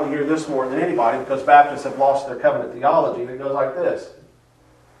Reformed, you probably hear this more than anybody because Baptists have lost their covenant theology, and it goes like this.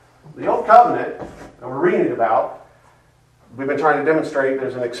 The old covenant that we're reading about, we've been trying to demonstrate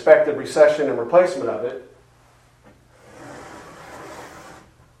there's an expected recession and replacement of it.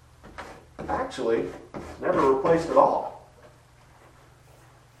 Actually, never replaced at all.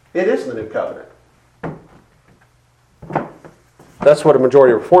 It is the new covenant. That's what a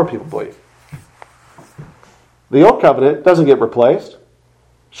majority of Reformed people believe. The old covenant doesn't get replaced.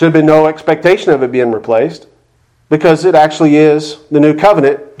 Should have been no expectation of it being replaced because it actually is the new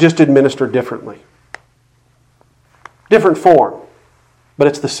covenant, just administered differently. Different form, but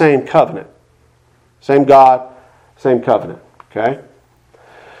it's the same covenant. Same God, same covenant. Okay?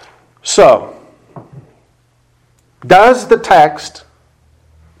 So, does the text,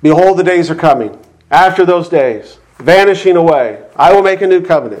 behold the days are coming, after those days, vanishing away, I will make a new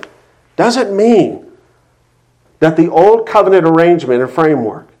covenant, does it mean that the old covenant arrangement and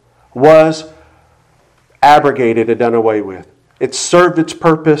framework was abrogated and done away with? It served its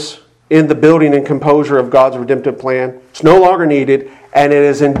purpose in the building and composure of God's redemptive plan. It's no longer needed, and it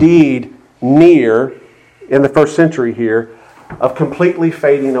is indeed near, in the first century here, of completely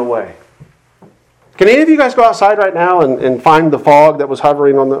fading away. Can any of you guys go outside right now and find the fog that was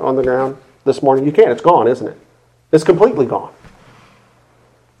hovering on the ground this morning? You can't. It's gone, isn't it? It's completely gone.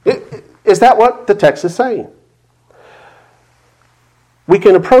 Is that what the text is saying? We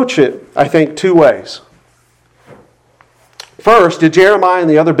can approach it, I think, two ways. First, did Jeremiah and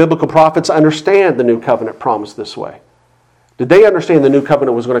the other biblical prophets understand the new covenant promise this way? Did they understand the new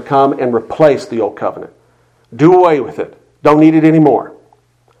covenant was going to come and replace the old covenant? Do away with it. Don't need it anymore.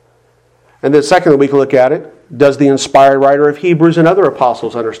 And then secondly, we can look at it. Does the inspired writer of Hebrews and other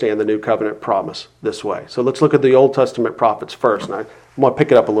apostles understand the new covenant promise this way? So let's look at the Old Testament prophets first. And I want to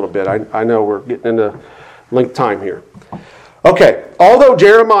pick it up a little bit. I know we're getting into length time here. Okay, although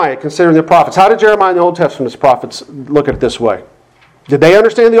Jeremiah, considering the prophets, how did Jeremiah and the Old Testament's prophets look at it this way? Did they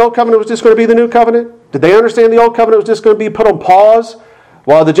understand the Old Covenant was just going to be the New Covenant? Did they understand the Old Covenant was just going to be put on pause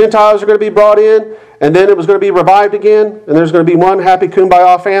while the Gentiles are going to be brought in, and then it was going to be revived again, and there's going to be one happy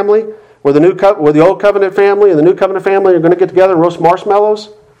kumbaya family where the Old Covenant family and the New Covenant family are going to get together and roast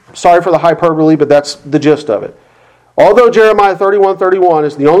marshmallows? Sorry for the hyperbole, but that's the gist of it. Although Jeremiah 31:31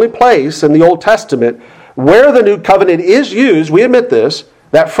 is the only place in the Old Testament where the new covenant is used, we admit this,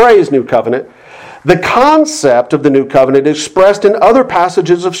 that phrase new covenant, the concept of the new covenant is expressed in other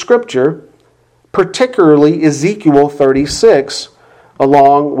passages of Scripture, particularly Ezekiel 36,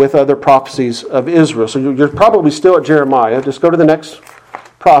 along with other prophecies of Israel. So you're probably still at Jeremiah. Just go to the next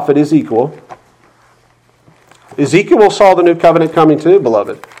prophet, Ezekiel. Ezekiel saw the new covenant coming too,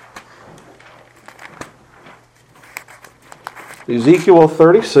 beloved. Ezekiel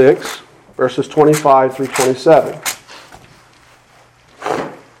 36, verses 25 through 27.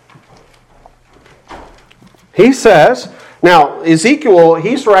 He says, now Ezekiel,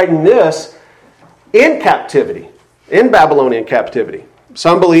 he's writing this in captivity, in Babylonian captivity.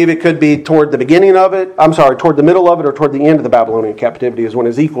 Some believe it could be toward the beginning of it, toward the middle of it, or toward the end of the Babylonian captivity is when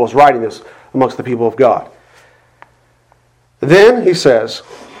Ezekiel is writing this amongst the people of God. Then he says,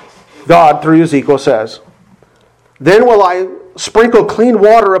 God through Ezekiel says, then will I sprinkle clean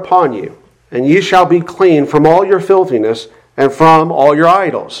water upon you, and ye shall be clean from all your filthiness, and from all your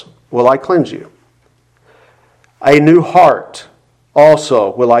idols will I cleanse you. A new heart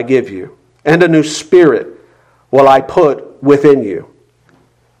also will I give you, and a new spirit will I put within you.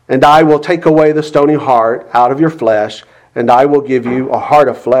 And I will take away the stony heart out of your flesh, and I will give you a heart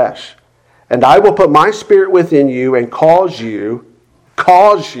of flesh. And I will put my spirit within you and cause you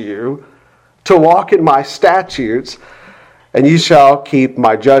to walk in my statutes, and ye shall keep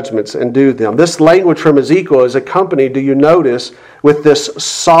my judgments and do them. This language from Ezekiel is accompanied, do you notice, with this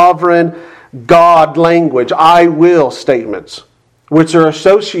sovereign God language, I will statements, which are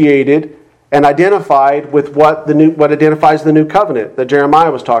associated and identified with what identifies the new covenant that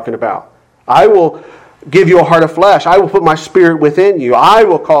Jeremiah was talking about. I will give you a heart of flesh. I will put my spirit within you. I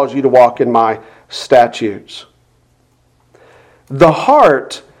will cause you to walk in my statutes. The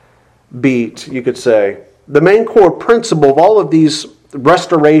heart beat, you could say, the main core principle of all of these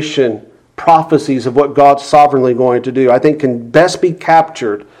restoration prophecies of what God's sovereignly going to do, I think can best be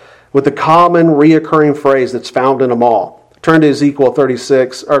captured with the common reoccurring phrase that's found in them all. Turn to Ezekiel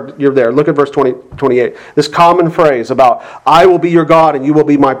 36, or you're there. Look at verse 28. This common phrase about, I will be your God and you will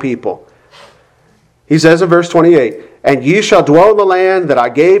be my people. He says in verse 28, and ye shall dwell in the land that I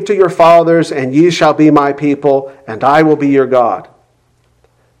gave to your fathers, and ye shall be my people, and I will be your God.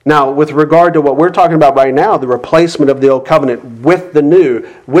 Now, with regard to what we're talking about right now, the replacement of the old covenant with the new,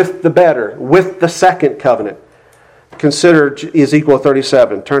 with the better, with the second covenant, consider Ezekiel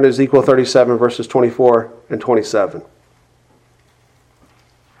 37. Turn to Ezekiel 37, verses 24 and 27.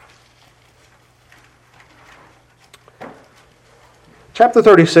 Chapter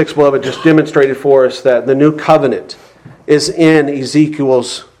 36, beloved, just demonstrated for us that the new covenant is in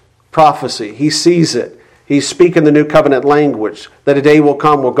Ezekiel's prophecy. He sees it. He's speaking the new covenant language, that a day will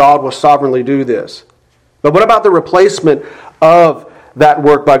come where God will sovereignly do this. But what about the replacement of that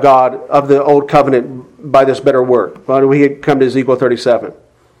work by God, of the old covenant, by this better work? Well, we come to Ezekiel 37.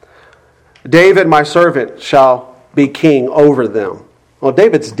 David, my servant, shall be king over them. Well,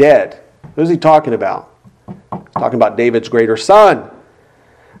 David's dead. Who's he talking about? He's talking about David's greater son.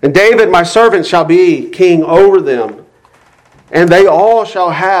 And David, my servant, shall be king over them. And they all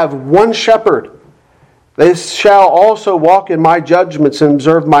shall have one shepherd. They shall also walk in my judgments and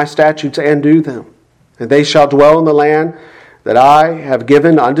observe my statutes and do them. And they shall dwell in the land that I have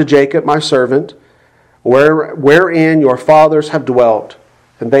given unto Jacob my servant, wherein your fathers have dwelt,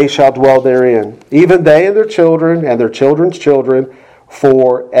 and they shall dwell therein, even they and their children's children,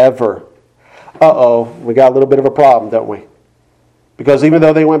 forever. We got a little bit of a problem, don't we? Because even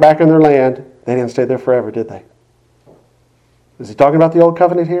though they went back in their land, they didn't stay there forever, did they? Is he talking about the old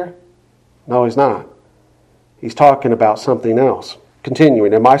covenant here? No, he's not. He's talking about something else.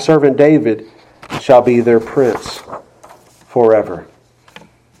 Continuing, and my servant David shall be their prince forever.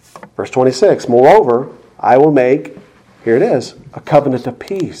 Verse 26, moreover, I will make, here it is, a covenant of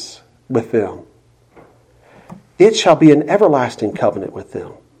peace with them. It shall be an everlasting covenant with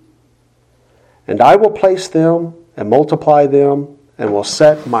them. And I will place them and multiply them, and will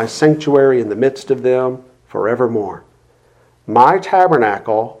set my sanctuary in the midst of them forevermore. My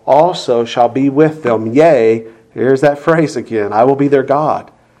tabernacle also shall be with them. Yea, here's that phrase again, I will be their God,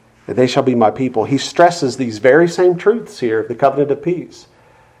 and they shall be my people. He stresses these very same truths here of the covenant of peace.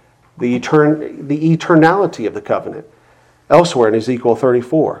 The eternality of the covenant. Elsewhere in Ezekiel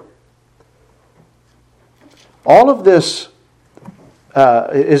 34. All of this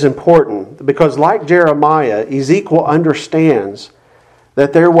is important because, like Jeremiah, Ezekiel understands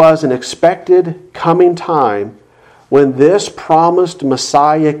that there was an expected coming time when this promised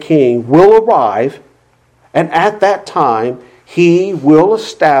Messiah King will arrive, and at that time he will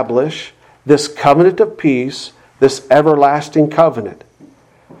establish this covenant of peace, this everlasting covenant,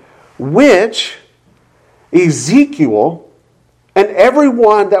 which Ezekiel and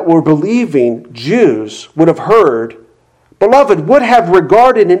everyone that were believing Jews would have heard, beloved, would have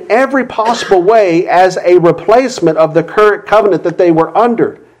regarded in every possible way as a replacement of the current covenant that they were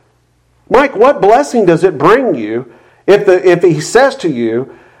under. Mike, what blessing does it bring you if he says to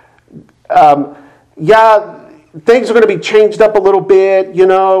you, things are going to be changed up a little bit,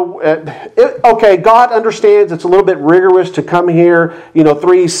 okay, God understands it's a little bit rigorous to come here,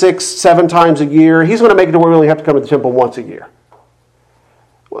 3, 6, 7 times a year. He's going to make it to where we only have to come to the temple once a year.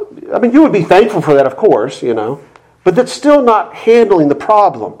 Well, I mean, you would be thankful for that, of course, but that's still not handling the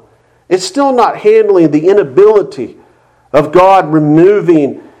problem. It's still not handling the inability of God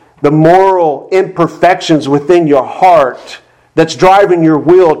removing the moral imperfections within your heart that's driving your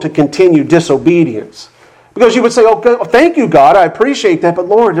will to continue disobedience. Because you would say, oh, thank you, God, I appreciate that, but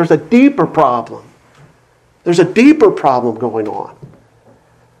Lord, there's a deeper problem. There's a deeper problem going on.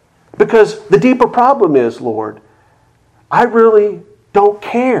 Because the deeper problem is, Lord, I really don't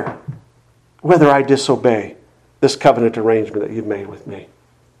care whether I disobey this covenant arrangement that you've made with me.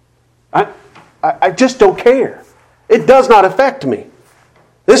 I just don't care. It does not affect me.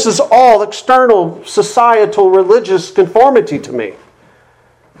 This is all external, societal, religious conformity to me.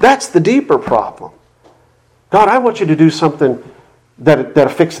 That's the deeper problem. God, I want you to do something that'll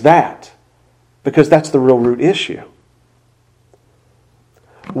fix that, because that's the real root issue.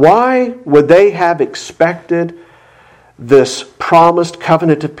 Why would they have expected this promised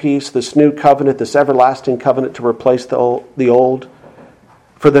covenant of peace, this new covenant, this everlasting covenant to replace the old?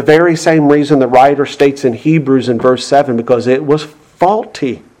 For the very same reason the writer states in Hebrews in verse 7, because it was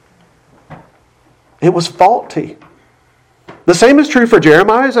faulty. It was faulty. The same is true for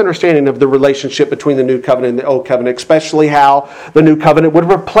Jeremiah's understanding of the relationship between the new covenant and the old covenant, especially how the new covenant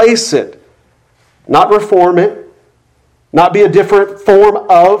would replace it. Not reform it, not be a different form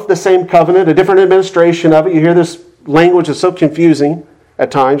of the same covenant, a different administration of it. You hear this language is so confusing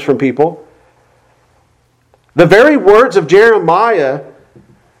at times from people. The very words of Jeremiah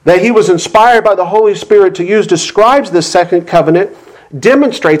that he was inspired by the Holy Spirit to use describes this second covenant,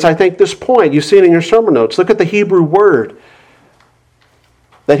 demonstrates, I think, this point. You see it in your sermon notes. Look at the Hebrew word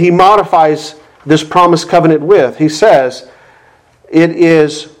that he modifies this promised covenant with. He says, it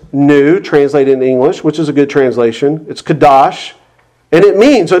is new, translated in English, which is a good translation. It's kadosh, and it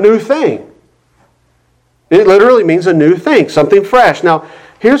means a new thing. It literally means a new thing, something fresh. Now,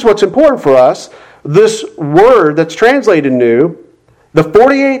 here's what's important for us. This word that's translated new, the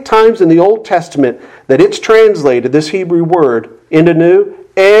 48 times in the Old Testament that it's translated, this Hebrew word, into new,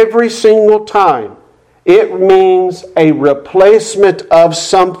 every single time, it means a replacement of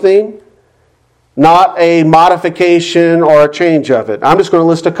something, not a modification or a change of it. I'm just going to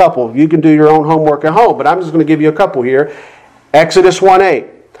list a couple. You can do your own homework at home, but I'm just going to give you a couple here. Exodus 1:8.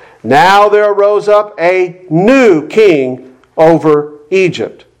 Now there arose up a new king over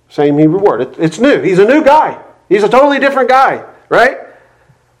Egypt. Same Hebrew word. It's new. He's a new guy. He's a totally different guy, right?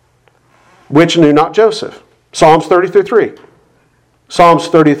 Which knew not Joseph. Psalms 33. Psalms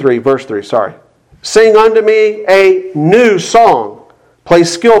 33, verse 3, sorry. Sing unto me a new song. Play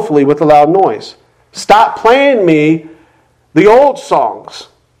skillfully with a loud noise. Stop playing me the old songs,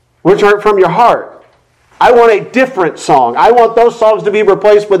 which aren't from your heart. I want a different song. I want those songs to be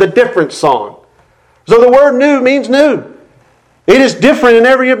replaced with a different song. So the word new means new. It is different in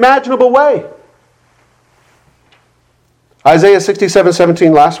every imaginable way. Isaiah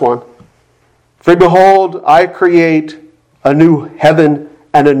 67:17, last one. For behold, I create a new heaven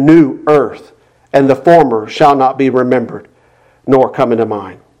and a new earth, and the former shall not be remembered, nor come into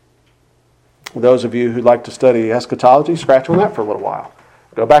mind. Those of you who like to study eschatology, scratch on that for a little while.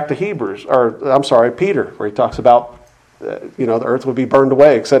 Go back to Peter, where he talks about, the earth would be burned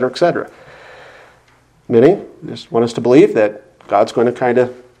away, etc., etc. Many just want us to believe that God's going to kind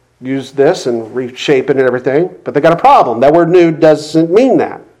of use this and reshape it and everything, but they got a problem. That word new doesn't mean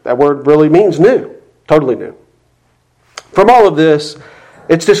that. That word really means new, totally new. From all of this,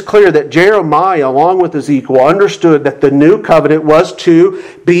 it's just clear that Jeremiah, along with Ezekiel, understood that the new covenant was to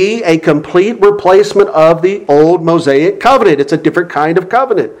be a complete replacement of the old Mosaic covenant. It's a different kind of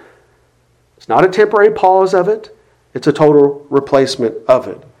covenant. It's not a temporary pause of it. It's a total replacement of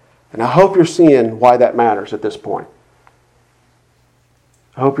it. And I hope you're seeing why that matters at this point.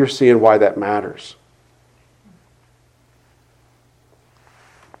 I hope you're seeing why that matters.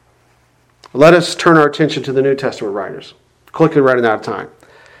 Let us turn our attention to the New Testament writers. Quickly running out of time.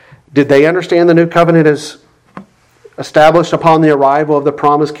 Did they understand the new covenant as established upon the arrival of the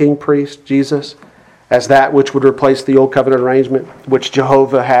promised king priest, Jesus, as that which would replace the old covenant arrangement which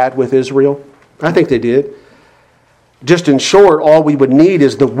Jehovah had with Israel? I think they did. Just in short, all we would need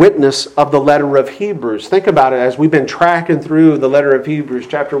is the witness of the letter of Hebrews. Think about it as we've been tracking through the letter of Hebrews,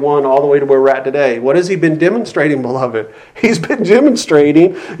 chapter 1, all the way to where we're at today. What has he been demonstrating, beloved? He's been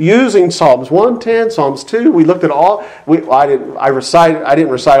demonstrating using Psalms 110, Psalms 2. We looked at all. I didn't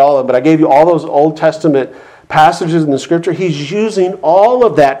recite all of them, but I gave you all those Old Testament passages in the Scripture. He's using all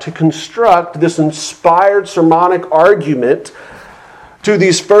of that to construct this inspired sermonic argument to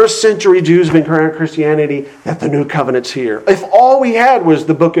these first century Jews of incarnate Christianity that the new covenant's here. If all we had was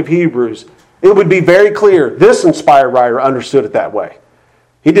the book of Hebrews, it would be very clear this inspired writer understood it that way.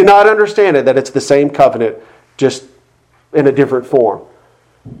 He did not understand it, that it's the same covenant, just in a different form.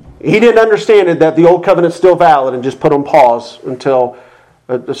 He didn't understand it that the old covenant's still valid and just put on pause until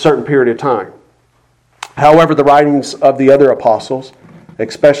a certain period of time. However, the writings of the other apostles,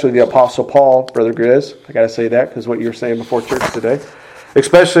 especially the Apostle Paul, Brother Grizz, I got to say that because what you were saying before church today,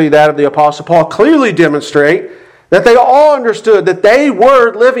 especially that of the Apostle Paul, clearly demonstrate that they all understood that they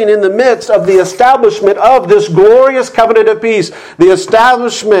were living in the midst of the establishment of this glorious covenant of peace, the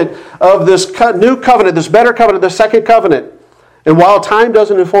establishment of this new covenant, this better covenant, the second covenant. And while time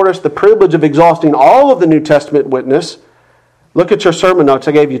doesn't afford us the privilege of exhausting all of the New Testament witness, look at your sermon notes.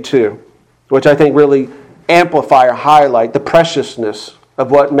 I gave you two, which I think really amplify or highlight the preciousness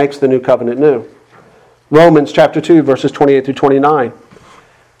of what makes the new covenant new. Romans chapter 2, verses 28 through 29.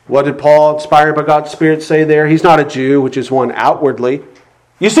 What did Paul, inspired by God's Spirit, say there? He's not a Jew, which is one outwardly.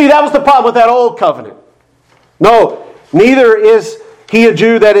 You see, that was the problem with that old covenant. No, neither is he a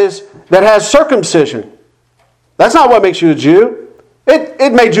Jew that has circumcision. That's not what makes you a Jew.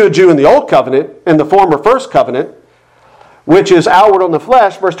 It made you a Jew in the old covenant, in the former first covenant, which is outward on the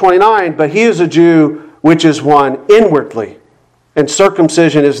flesh, verse 29, but he is a Jew which is one inwardly. And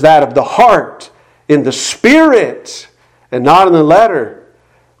circumcision is that of the heart, in the spirit, and not in the letter.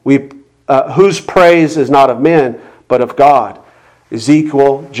 Whose praise is not of men, but of God.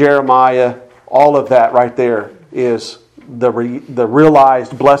 Ezekiel, Jeremiah, all of that right there is the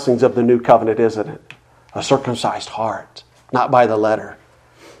realized blessings of the new covenant, isn't it? A circumcised heart, not by the letter.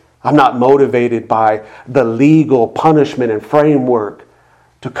 I'm not motivated by the legal punishment and framework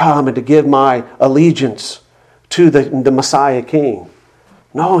to come and to give my allegiance to the Messiah King.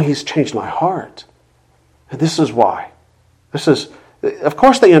 No, He's changed my heart. And this is why. Of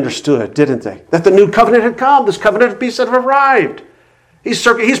course they understood, didn't they? That the new covenant had come. This covenant of peace had arrived.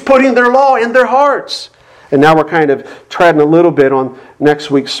 He's putting their law in their hearts. And now we're kind of treading a little bit on next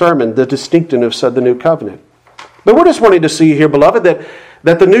week's sermon, the distinctiveness of the new covenant. But we're just wanting to see here, beloved,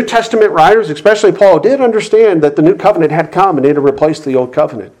 that the New Testament writers, especially Paul, did understand that the new covenant had come and it had replaced the old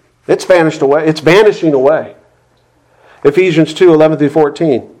covenant. It's vanished away. It's vanishing away. Ephesians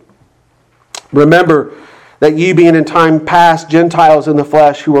 2:11-14. Remember that ye being in time past Gentiles in the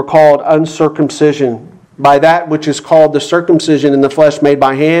flesh, who were called uncircumcision by that which is called the circumcision in the flesh made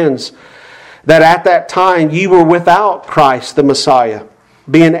by hands, that at that time ye were without Christ the Messiah,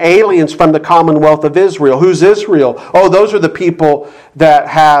 being aliens from the commonwealth of Israel. Who's Israel? Oh, those are the people that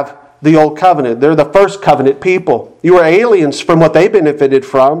have the old covenant. They're the first covenant people. You were aliens from what they benefited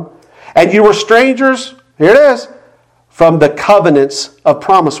from. And you were strangers, here it is, from the covenants of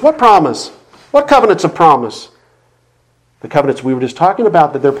promise. What promise? What covenants of promise? The covenants we were just talking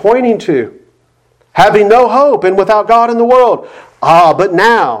about that they're pointing to. Having no hope and without God in the world. But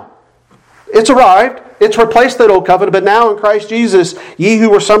now, it's arrived. It's replaced that old covenant. But now in Christ Jesus, ye who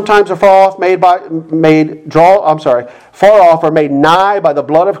were sometimes afar off, far off are made nigh by the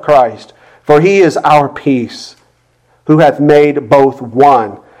blood of Christ. For He is our peace, who hath made both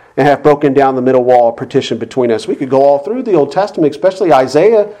one, and hath broken down the middle wall of partition between us. We could go all through the Old Testament, especially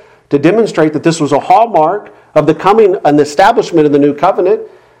Isaiah, to demonstrate that this was a hallmark of the coming and establishment of the new covenant,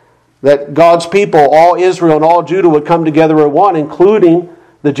 that God's people, all Israel and all Judah, would come together as one, including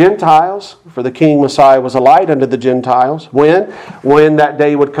the Gentiles, for the King Messiah was a light unto the Gentiles. When that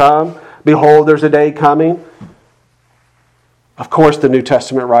day would come, behold, there's a day coming. Of course, the New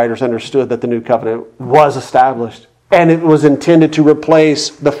Testament writers understood that the new covenant was established, and it was intended to replace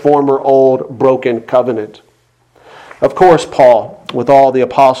the former old broken covenant. Of course, Paul, with all the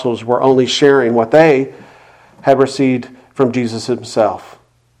apostles, were only sharing what they had received from Jesus Himself.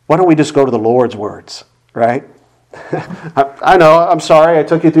 Why don't we just go to the Lord's words, right? I know, I'm sorry, I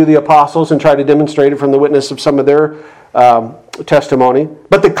took you through the apostles and tried to demonstrate it from the witness of some of their testimony.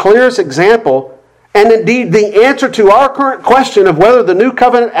 But the clearest example, and indeed the answer to our current question of whether the new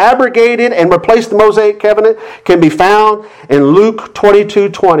covenant abrogated and replaced the Mosaic covenant, can be found in Luke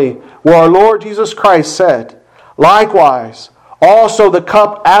 22:20, where our Lord Jesus Christ said, likewise, also the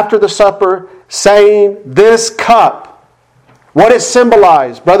cup after the supper, saying, this cup, what it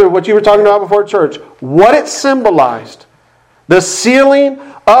symbolized, brother, what you were talking about before church, what it symbolized, the sealing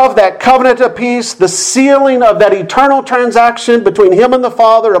of that covenant of peace, the sealing of that eternal transaction between Him and the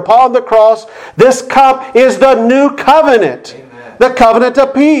Father upon the cross. This cup is the new covenant, amen. The covenant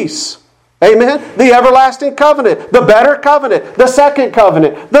of peace. Amen? The everlasting covenant, the better covenant, the second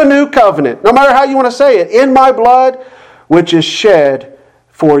covenant, the new covenant. No matter how you want to say it, in my blood, which is shed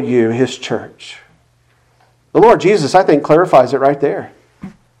for you, His church. The Lord Jesus, I think, clarifies it right there.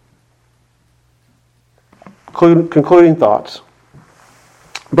 Concluding thoughts.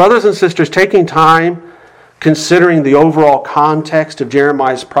 Brothers and sisters, taking time, considering the overall context of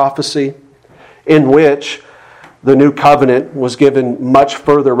Jeremiah's prophecy, in which the new covenant was given much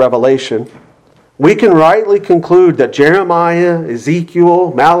further revelation, we can rightly conclude that Jeremiah,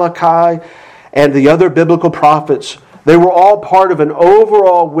 Ezekiel, Malachi, and the other biblical prophets, they were all part of an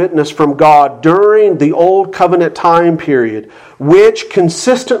overall witness from God during the Old Covenant time period, which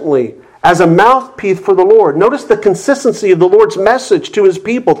consistently, as a mouthpiece for the Lord, notice the consistency of the Lord's message to His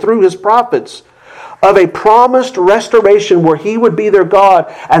people through His prophets, of a promised restoration where He would be their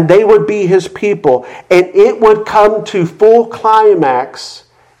God and they would be His people. And it would come to full climax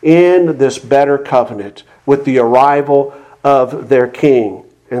in this better covenant with the arrival of their King.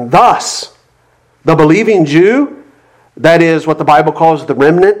 And thus, the believing Jew, that is what the Bible calls the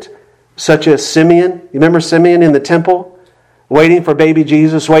remnant, such as Simeon. You remember Simeon in the temple, waiting for baby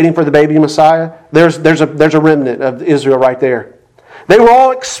Jesus, waiting for the baby Messiah? There's a remnant of Israel right there. They were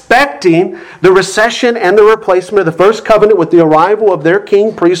all expecting the recession and the replacement of the first covenant with the arrival of their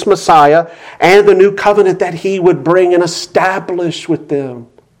king, priest, Messiah, and the new covenant that He would bring and establish with them.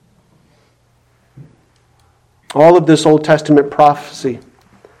 All of this Old Testament prophecy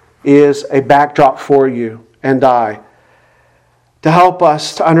is a backdrop for you and I, to help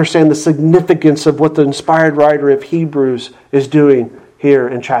us to understand the significance of what the inspired writer of Hebrews is doing here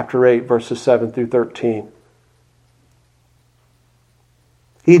in chapter 8, verses 7 through 13.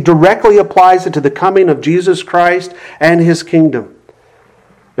 He directly applies it to the coming of Jesus Christ and His kingdom,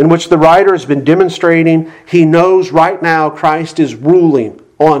 in which the writer has been demonstrating he knows right now Christ is ruling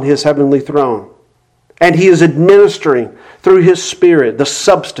on His heavenly throne. And He is administering through His Spirit the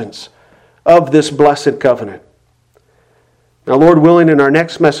substance of this blessed covenant. Now, Lord willing, in our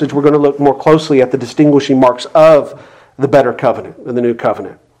next message, we're going to look more closely at the distinguishing marks of the better covenant and the new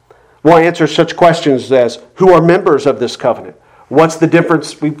covenant. We'll answer such questions as, who are members of this covenant? What's the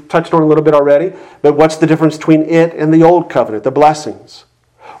difference? We've touched on it a little bit already, but what's the difference between it and the old covenant, the blessings?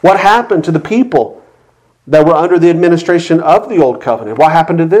 What happened to the people that were under the administration of the old covenant? What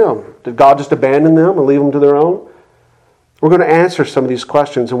happened to them? Did God just abandon them and leave them to their own? We're going to answer some of these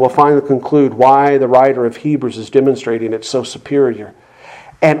questions, and we'll finally conclude why the writer of Hebrews is demonstrating it's so superior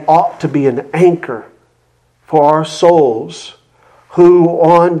and ought to be an anchor for our souls who,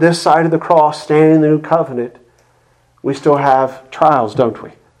 on this side of the cross, standing in the new covenant, we still have trials, don't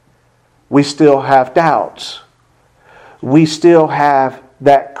we? We still have doubts. We still have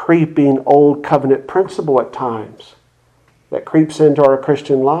that creeping old covenant principle at times that creeps into our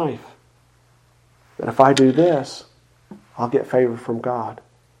Christian life. That if I do this, I'll get favor from God.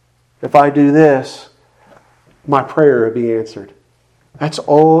 If I do this, my prayer will be answered. That's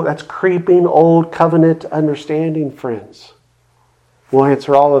creeping old covenant understanding, friends. We'll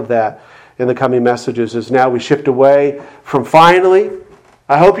answer all of that in the coming messages as now we shift away from finally.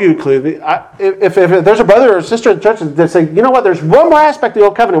 I hope you include me. If there's a brother or sister in the church that say, you know what, there's one more aspect of the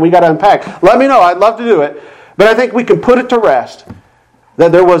old covenant we got to unpack. Let me know. I'd love to do it. But I think we can put it to rest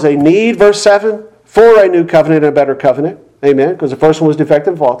that there was a need, verse 7, for a new covenant and a better covenant. Amen. Because the first one was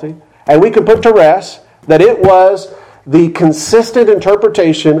defective and faulty. And we can put to rest that it was the consistent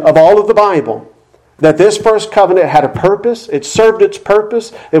interpretation of all of the Bible. That this first covenant had a purpose. It served its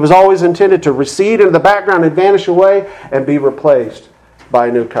purpose. It was always intended to recede into the background and vanish away and be replaced by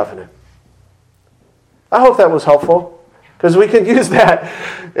a new covenant. I hope that was helpful, because we can use that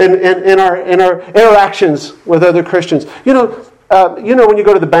in our interactions with other Christians. You know when you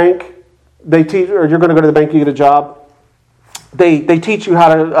go to the bank, they teach, or you're going to go to the bank, you get a job. They teach you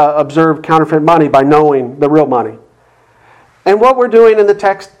how to observe counterfeit money by knowing the real money. And what we're doing in the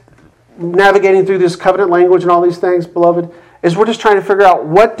text, navigating through this covenant language and all these things, beloved, is we're just trying to figure out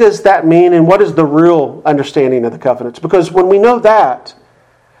what does that mean and what is the real understanding of the covenants. Because when we know that,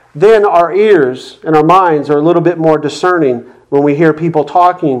 then our ears and our minds are a little bit more discerning when we hear people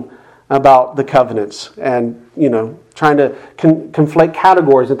talking about the covenants and, trying to conflate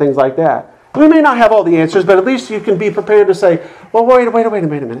categories and things like that. We may not have all the answers, but at least you can be prepared to say, well, wait a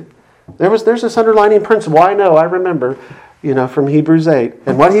minute. There's this underlining principle. I know, I remember, from Hebrews 8.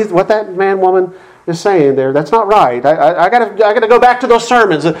 And what that woman is saying there, that's not right. I gotta go back to those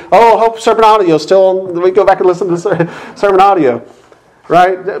sermons. Oh, hope sermon audio still. We go back and listen to sermon audio,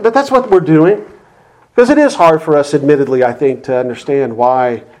 right? But that's what we're doing, because it is hard for us, admittedly, I think, to understand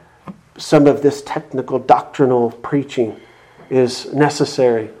why some of this technical doctrinal preaching is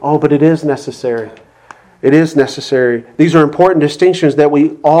necessary. Oh, but it is necessary. It is necessary. These are important distinctions that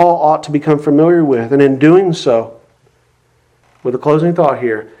we all ought to become familiar with, and in doing so, with a closing thought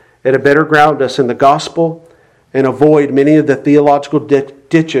here, it had better ground us in the gospel and avoid many of the theological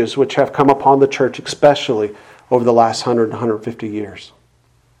ditches which have come upon the church, especially over the last 100 and 150 years.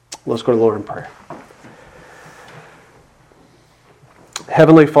 Let's go to the Lord in prayer.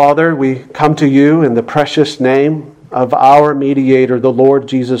 Heavenly Father, we come to you in the precious name of our mediator, the Lord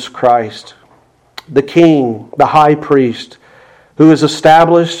Jesus Christ, the King, the High Priest, who is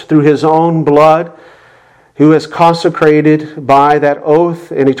established through His own blood, who has consecrated by that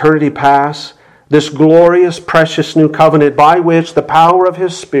oath in eternity past this glorious, precious new covenant by which the power of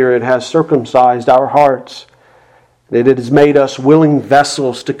His Spirit has circumcised our hearts, that it has made us willing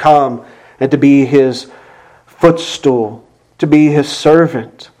vessels to come and to be His footstool, to be His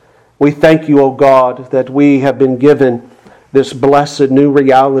servant. We thank you, O God, that we have been given this blessed new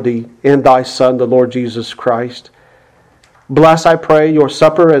reality in Thy Son, the Lord Jesus Christ. Bless, I pray, your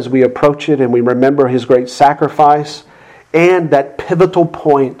supper as we approach it and we remember His great sacrifice and that pivotal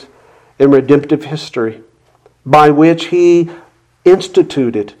point in redemptive history by which He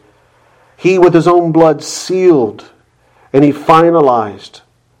instituted, He with His own blood sealed, and He finalized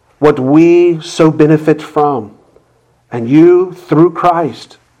what we so benefit from. And you, through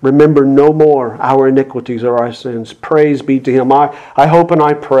Christ, remember no more our iniquities or our sins. Praise be to Him. I hope and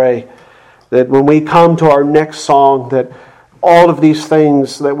I pray that when we come to our next song, that all of these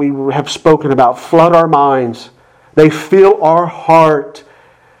things that we have spoken about flood our minds. They fill our heart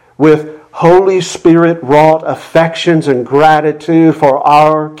with Holy Spirit wrought affections and gratitude for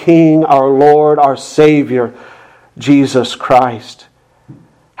our King, our Lord, our Savior, Jesus Christ.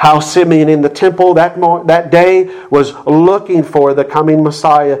 How Simeon in the temple that day was looking for the coming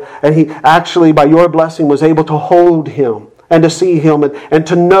Messiah. And he actually, by your blessing, was able to hold him and to see him and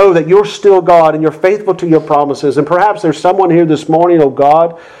to know that you're still God and you're faithful to your promises. And perhaps there's someone here this morning, oh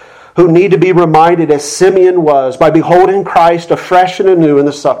God, who need to be reminded, as Simeon was, by beholding Christ afresh and anew in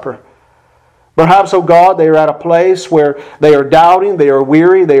the supper. Perhaps, oh God, they are at a place where they are doubting, they are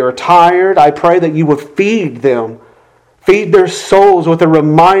weary, they are tired. I pray that you would feed them. Feed their souls with a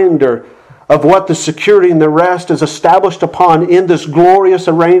reminder of what the security and the rest is established upon in this glorious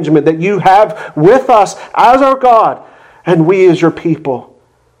arrangement that you have with us as our God and we as your people.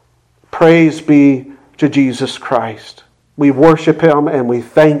 Praise be to Jesus Christ. We worship Him and we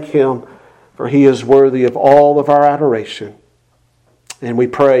thank Him, for He is worthy of all of our adoration. And we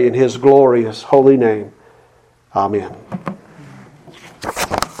pray in His glorious holy name. Amen.